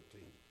 chapter 14.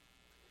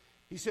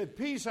 He said,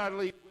 peace I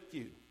leave with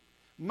you.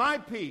 My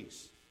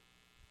peace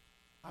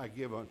I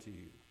give unto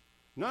you.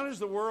 None as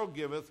the world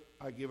giveth,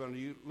 I give unto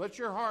you. Let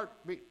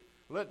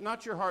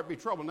not your heart be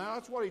troubled. Now,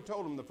 that's what he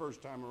told them the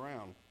first time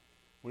around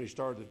when he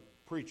started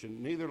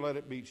preaching. Neither let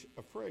it be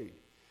afraid.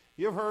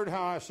 You have heard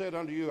how I said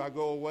unto you, I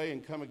go away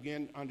and come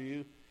again unto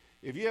you.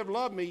 If you have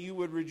loved me, you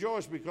would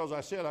rejoice because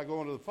I said, I go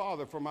unto the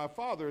Father, for my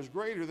Father is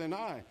greater than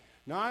I.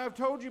 Now, I have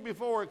told you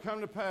before it come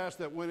to pass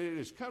that when it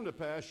is come to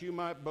pass, you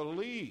might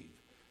believe.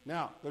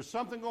 Now, there's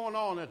something going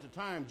on at the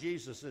time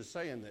Jesus is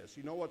saying this.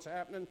 You know what's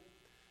happening?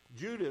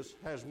 Judas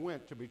has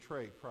went to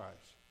betray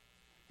Christ.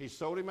 He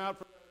sold him out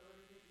for 30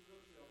 pieces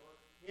of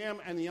silver.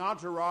 Him and the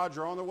entourage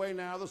are on their way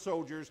now, the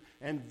soldiers,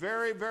 and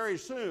very, very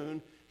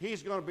soon,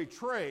 he's going to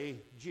betray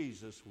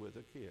Jesus with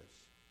a kiss.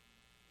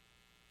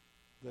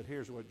 But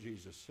here's what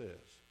Jesus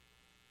says,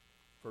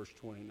 verse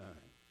 29.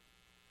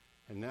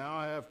 And now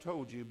I have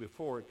told you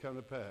before it come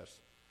to pass,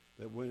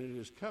 that when it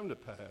is come to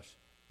pass,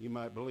 you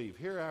might believe.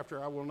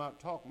 Hereafter I will not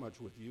talk much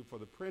with you, for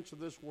the prince of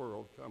this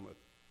world cometh,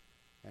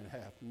 and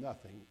hath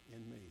nothing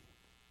in me.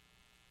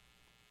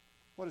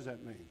 What does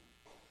that mean?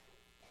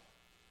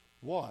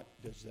 What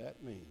does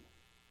that mean?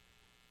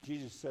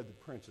 Jesus said the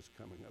prince is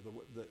coming.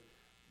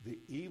 The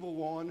evil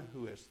one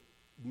who has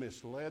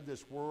misled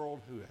this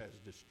world, who has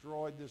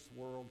destroyed this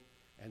world,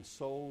 and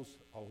souls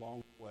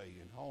along the way,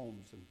 in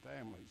homes and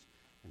families,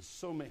 and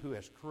so many, who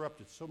has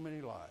corrupted so many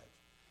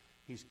lives.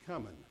 He's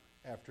coming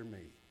after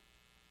me,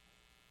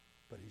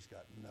 but he's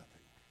got nothing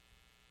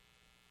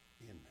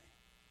in me.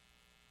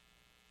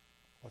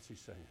 What's he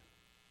saying?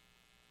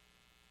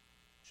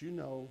 Do you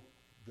know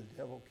the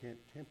devil can't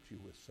tempt you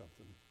with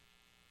something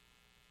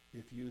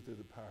if you, through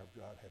the power of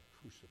God, have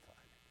crucified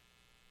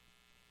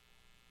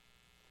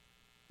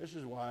it? This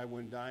is why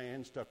when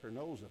Diane stuck her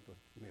nose up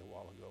at me a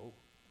while ago,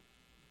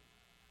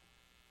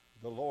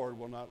 the Lord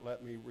will not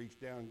let me reach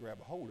down and grab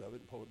a hold of it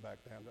and pull it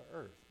back down to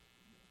earth.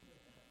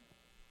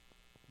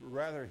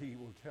 Rather, he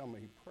will tell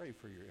me, pray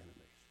for your enemies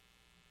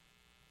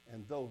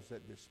and those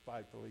that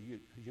despitefully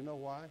use. Because you know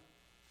why?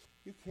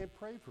 You can't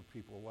pray for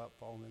people without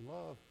falling in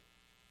love,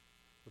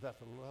 without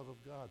the love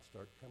of God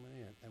start coming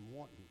in and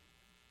wanting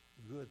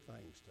good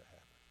things to happen.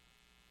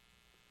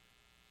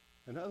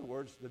 In other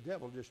words, the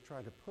devil just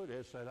trying to put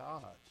us at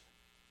odds.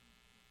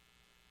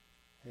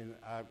 And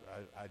I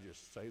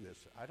just say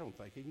this, I don't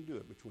think he can do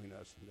it between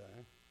us and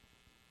Diane.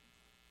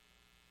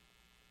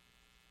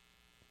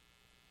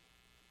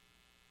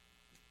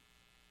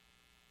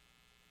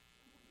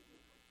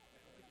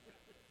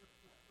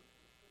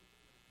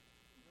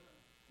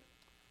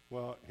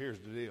 Well, here's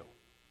the deal.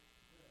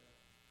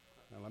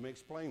 Now let me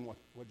explain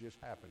what just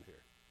happened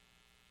here.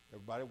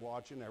 Everybody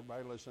watching,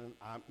 everybody listening,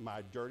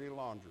 my dirty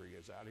laundry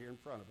is out here in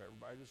front of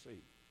everybody to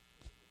see.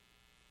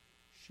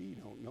 She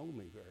don't know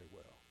me very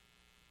well.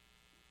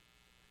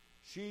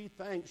 She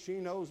thinks she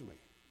knows me.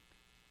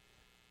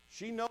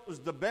 She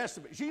knows the best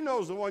of me. She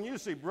knows the one you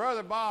see,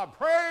 Brother Bob.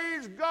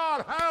 Praise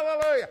God.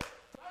 Hallelujah.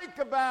 Think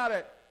about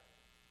it.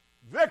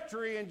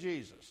 Victory in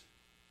Jesus.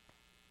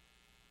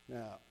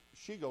 Now,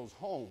 she goes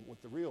home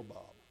with the real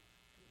Bob.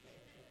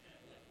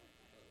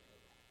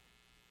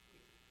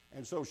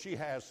 And so she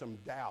has some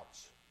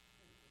doubts.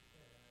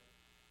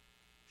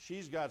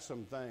 She's got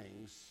some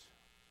things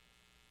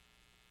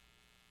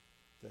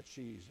that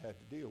she's had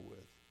to deal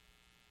with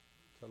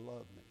to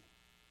love me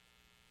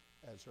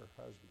as her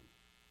husband.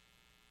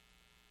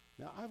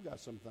 Now, I've got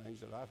some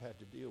things that I've had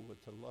to deal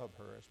with to love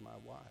her as my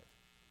wife,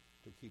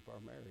 to keep our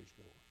marriage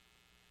going.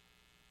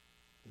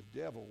 The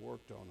devil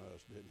worked on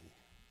us, didn't he?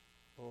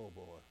 Oh,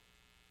 boy.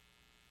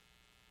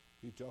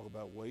 You talk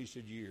about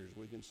wasted years.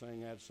 We can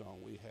sing that song.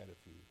 We had a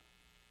few.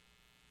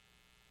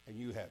 And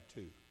you have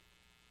too.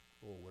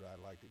 Oh, would I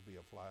like to be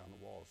a fly on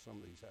the wall of some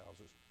of these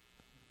houses.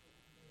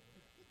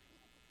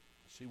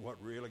 See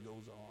what really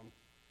goes on.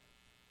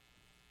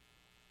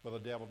 Well, the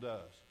devil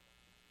does.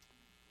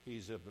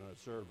 He's an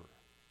observer.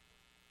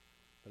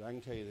 But I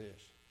can tell you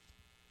this.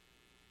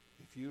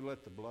 If you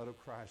let the blood of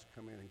Christ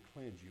come in and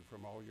cleanse you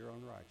from all your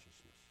unrighteousness,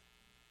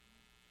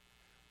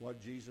 what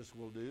Jesus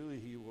will do,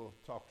 he will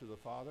talk to the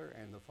Father,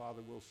 and the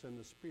Father will send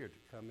the Spirit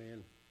to come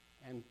in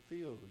and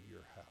fill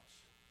your house.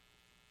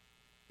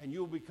 And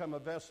you'll become a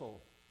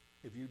vessel,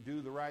 if you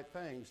do the right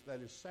things,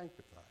 that is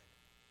sanctified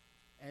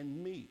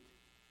and meet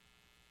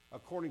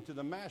according to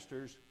the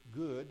Master's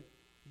good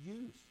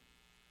use.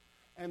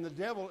 And the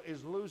devil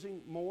is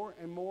losing more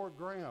and more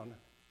ground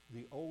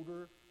the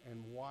older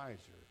and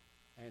wiser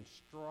and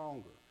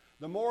stronger.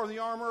 The more of the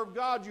armor of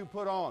God you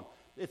put on,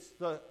 it's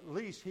the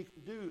least he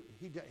can do.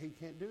 He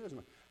can't do as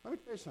much. Let me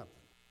tell you something.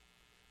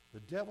 The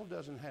devil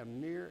doesn't have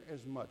near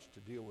as much to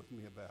deal with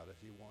me about as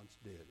he once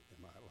did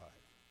in my life.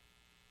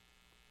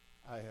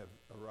 I have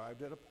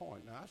arrived at a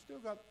point. Now, I still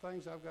got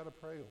things I've got to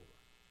pray over.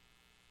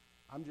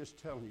 I'm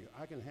just telling you,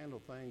 I can handle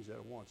things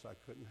that once I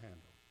couldn't handle.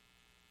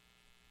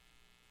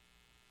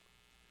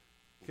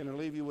 Can I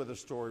leave you with a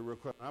story real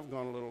quick? I've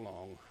gone a little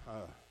long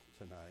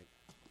tonight.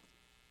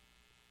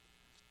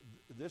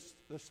 This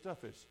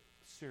stuff is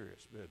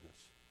serious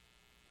business.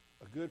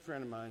 A good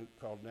friend of mine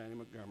called Danny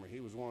Montgomery. He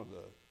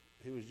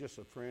was just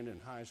a friend in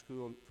high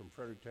school from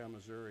Fredericktown,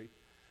 Missouri.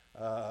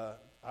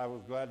 I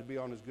was glad to be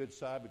on his good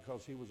side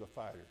because he was a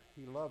fighter.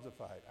 He loved to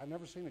fight. I've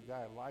never seen a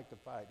guy like to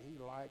fight. He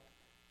liked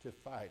to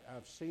fight.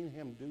 I've seen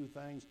him do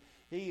things.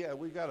 We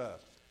got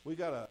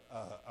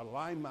a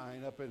lime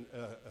mine up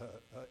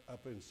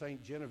in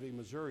St. Genevieve,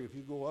 Missouri. If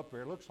you go up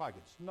there, it looks like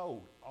it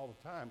snowed all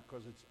the time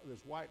because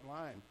this white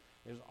lime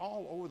is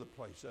all over the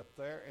place up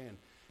there. And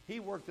he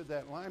worked at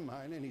that lime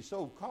mine, and he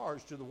sold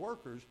cars to the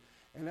workers.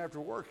 And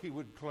after work, he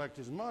would collect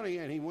his money,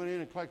 and he went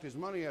in and collected his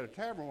money at a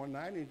tavern one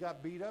night, and he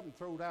got beat up and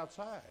thrown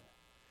outside.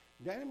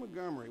 Danny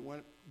Montgomery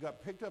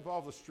got picked up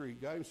off the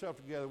street, got himself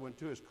together, went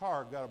to his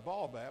car, got a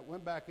ball bat,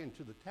 went back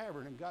into the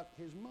tavern, and got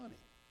his money.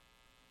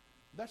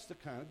 That's the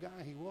kind of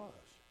guy he was.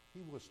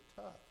 He was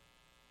tough.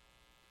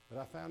 But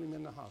I found him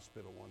in the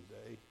hospital one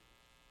day,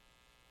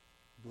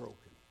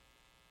 broken.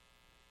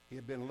 He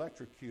had been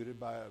electrocuted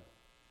by a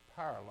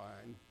power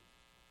line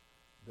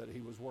that he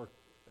was working.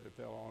 It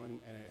fell on him,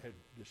 and it had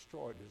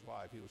destroyed his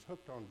life. He was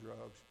hooked on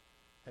drugs,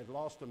 had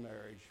lost a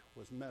marriage,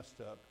 was messed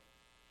up,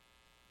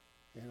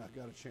 and I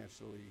got a chance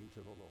to lead him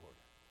to the Lord.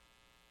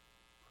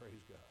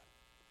 Praise God.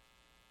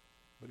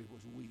 But he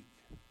was weak,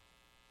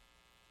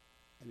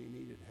 and he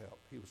needed help.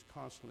 He was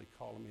constantly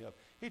calling me up.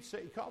 He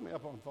called me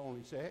up on the phone, and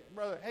he'd say, "Hey,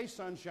 brother, hey,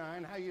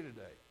 sunshine, how you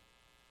today?"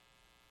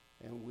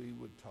 And we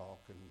would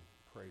talk and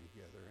pray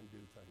together and do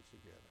things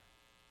together.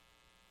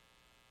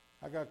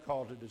 I got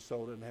called to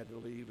DeSoto and had to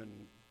leave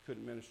and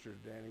couldn't minister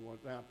to Danny.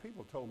 Now,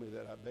 people told me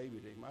that I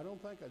babied him. I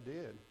don't think I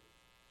did.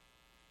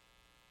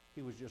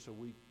 He was just a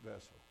weak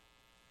vessel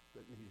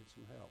that needed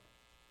some help.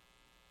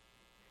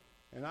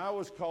 And I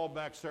was called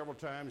back several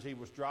times. He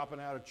was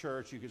dropping out of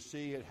church. You could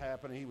see it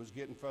happening. He was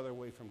getting further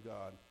away from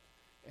God.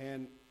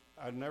 And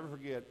I'd never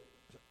forget,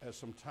 as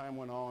some time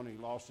went on, he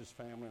lost his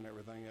family and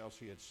everything else.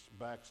 He had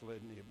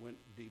backslidden. He went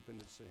deep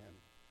into sin.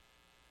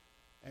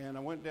 And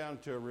I went down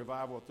to a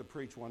revival to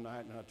preach one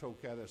night, and I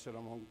told Kathy, I said,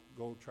 I'm going to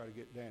go try to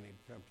get Danny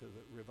to come to the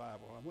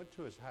revival. I went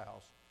to his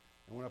house,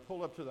 and when I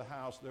pulled up to the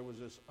house, there was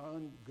this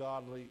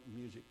ungodly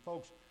music.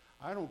 Folks,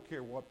 I don't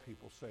care what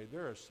people say.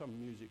 There is some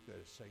music that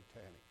is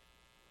satanic,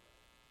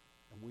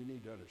 and we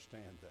need to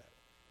understand that.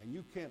 And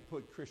you can't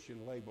put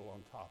Christian label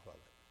on top of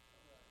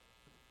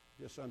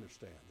it. Just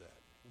understand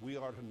that. We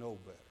are to know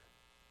better.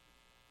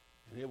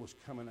 And it was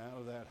coming out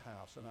of that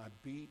house. And I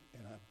beat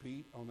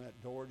on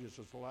that door just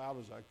as loud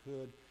as I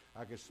could.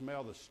 I could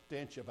smell the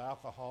stench of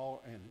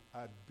alcohol, and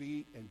I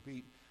beat and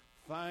beat.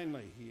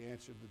 Finally, he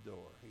answered the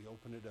door. He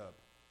opened it up,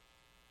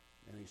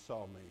 and he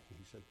saw me.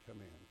 He said,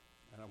 "Come in."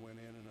 And I went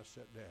in, and I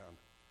sat down.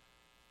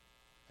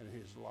 And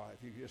his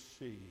life, you just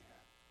see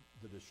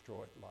the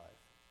destroyed life.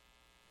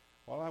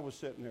 While I was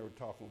sitting there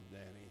talking with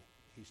Danny,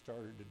 he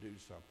started to do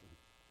something.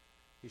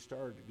 He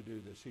started to do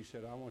this. He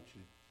said, "I want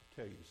you to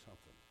tell you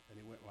something." And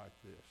he went like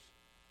this,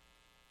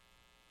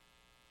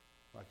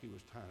 like he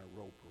was tying a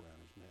rope around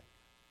his neck.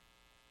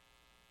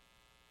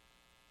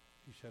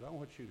 He said, "I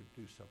want you to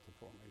do something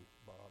for me,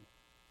 Bob."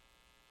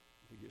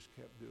 He just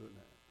kept doing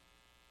that.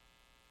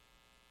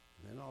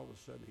 And then all of a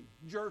sudden he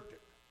jerked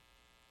it.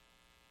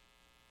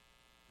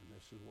 And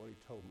this is what he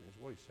told me. This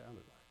is what he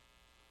sounded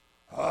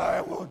like.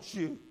 "I want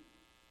you,"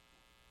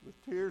 with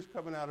tears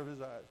coming out of his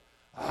eyes,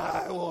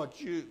 "I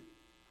want you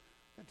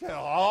to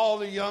tell all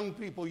the young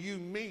people you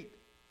meet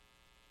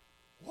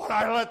what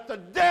I let the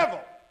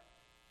devil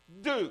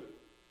do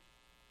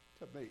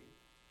to me."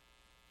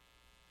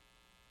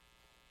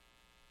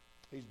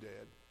 He's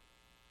dead.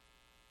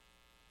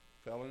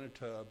 Fell in a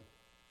tub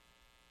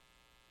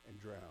and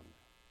drowned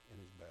in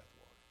his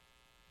bathwater.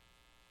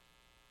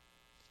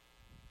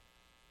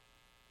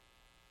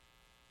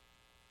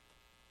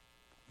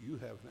 You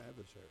have an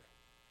adversary.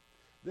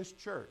 This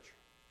church,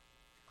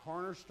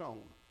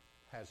 Cornerstone,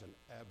 has an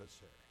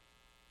adversary.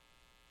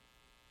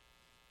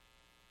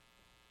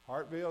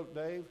 Hartville,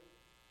 Dave,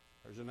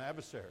 there's an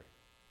adversary.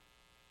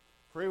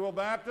 Free Will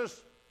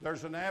Baptist,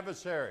 there's an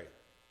adversary.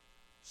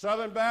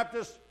 Southern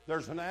Baptist,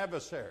 there's an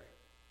adversary.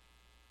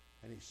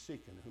 And he's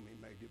seeking whom he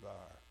may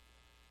devour.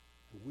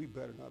 And we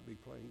better not be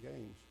playing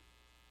games,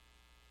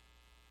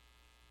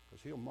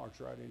 because he'll march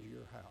right into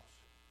your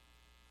house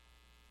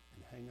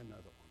and hang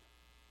another one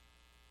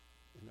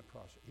in the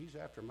process. He's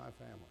after my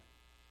family.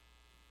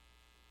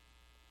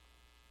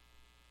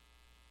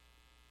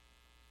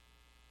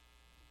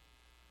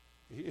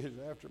 He is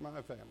after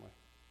my family.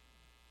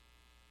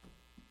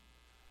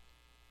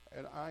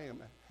 and I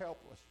am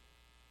helpless.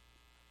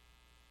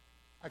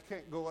 I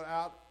can't go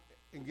out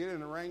and get in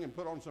the ring and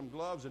put on some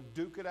gloves and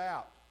duke it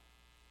out.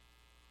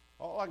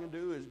 All I can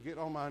do is get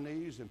on my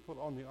knees and put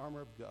on the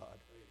armor of God.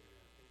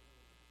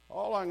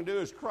 All I can do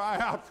is cry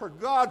out for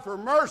God for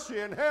mercy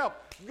and help.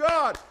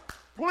 God,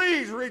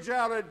 please reach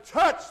out and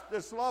touch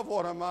this loved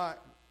one of mine.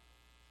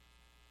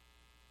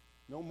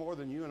 No more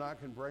than you and I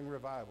can bring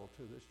revival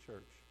to this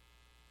church.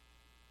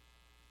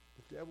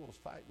 The devil's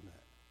fighting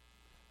that.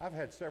 I've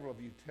had several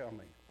of you tell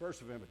me,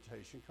 verse of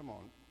invitation, come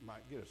on,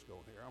 Mike, get us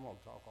going here. I'm going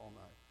to talk all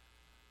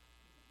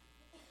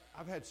night.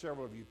 I've had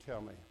several of you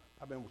tell me,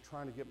 I've been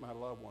trying to get my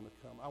loved one to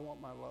come. I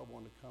want my loved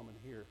one to come and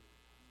hear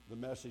the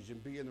message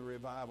and be in the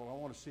revival. I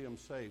want to see them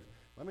saved.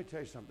 Let me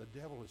tell you something. The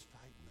devil is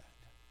fighting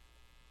that.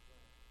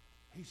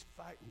 He's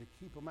fighting to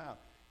keep them out.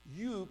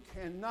 You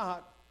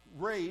cannot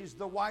raise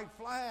the white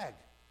flag.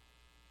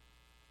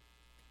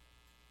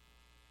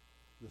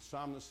 The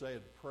psalmist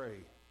said, pray,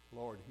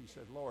 Lord. He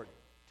said, Lord,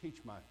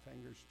 teach my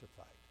fingers to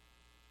fight.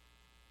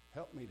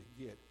 Help me to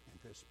get in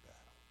this battle.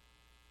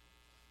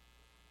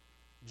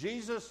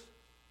 Jesus,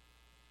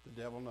 the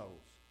devil knows.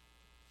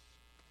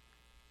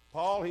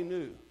 Paul, he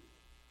knew.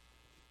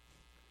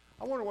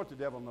 I wonder what the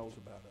devil knows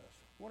about us.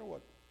 I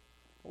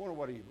wonder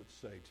what he would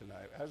say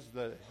tonight. As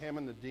him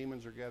and the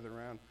demons are gathered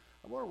around,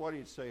 I wonder what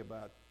he'd say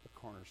about the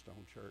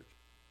Cornerstone Church.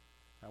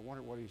 I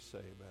wonder what he'd say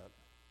about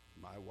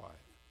my wife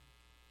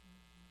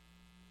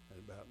and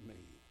about me.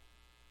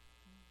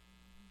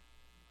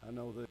 I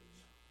know this.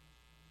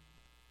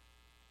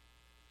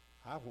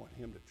 I want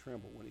him to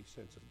tremble when he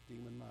sends a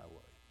demon my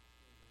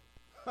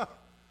way.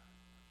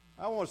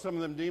 I want some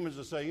of them demons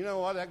to say, you know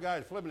what, that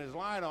guy's flipping his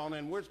light on,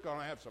 and we're going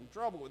to have some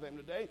trouble with him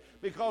today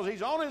because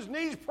he's on his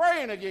knees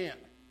praying again.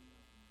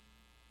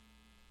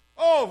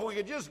 Oh, if we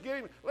could just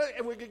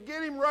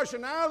get him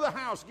rushing out of the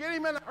house, get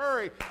him in a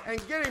hurry,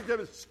 and get him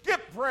to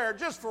skip prayer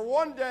just for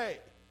one day.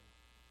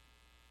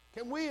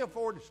 Can we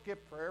afford to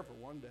skip prayer for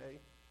one day?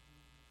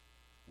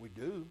 We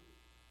do.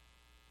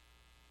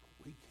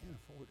 But we can't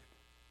afford it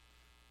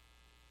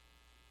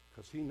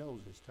because he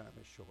knows his time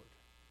is short.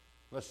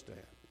 Let's stand.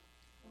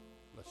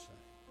 Let's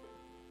sing.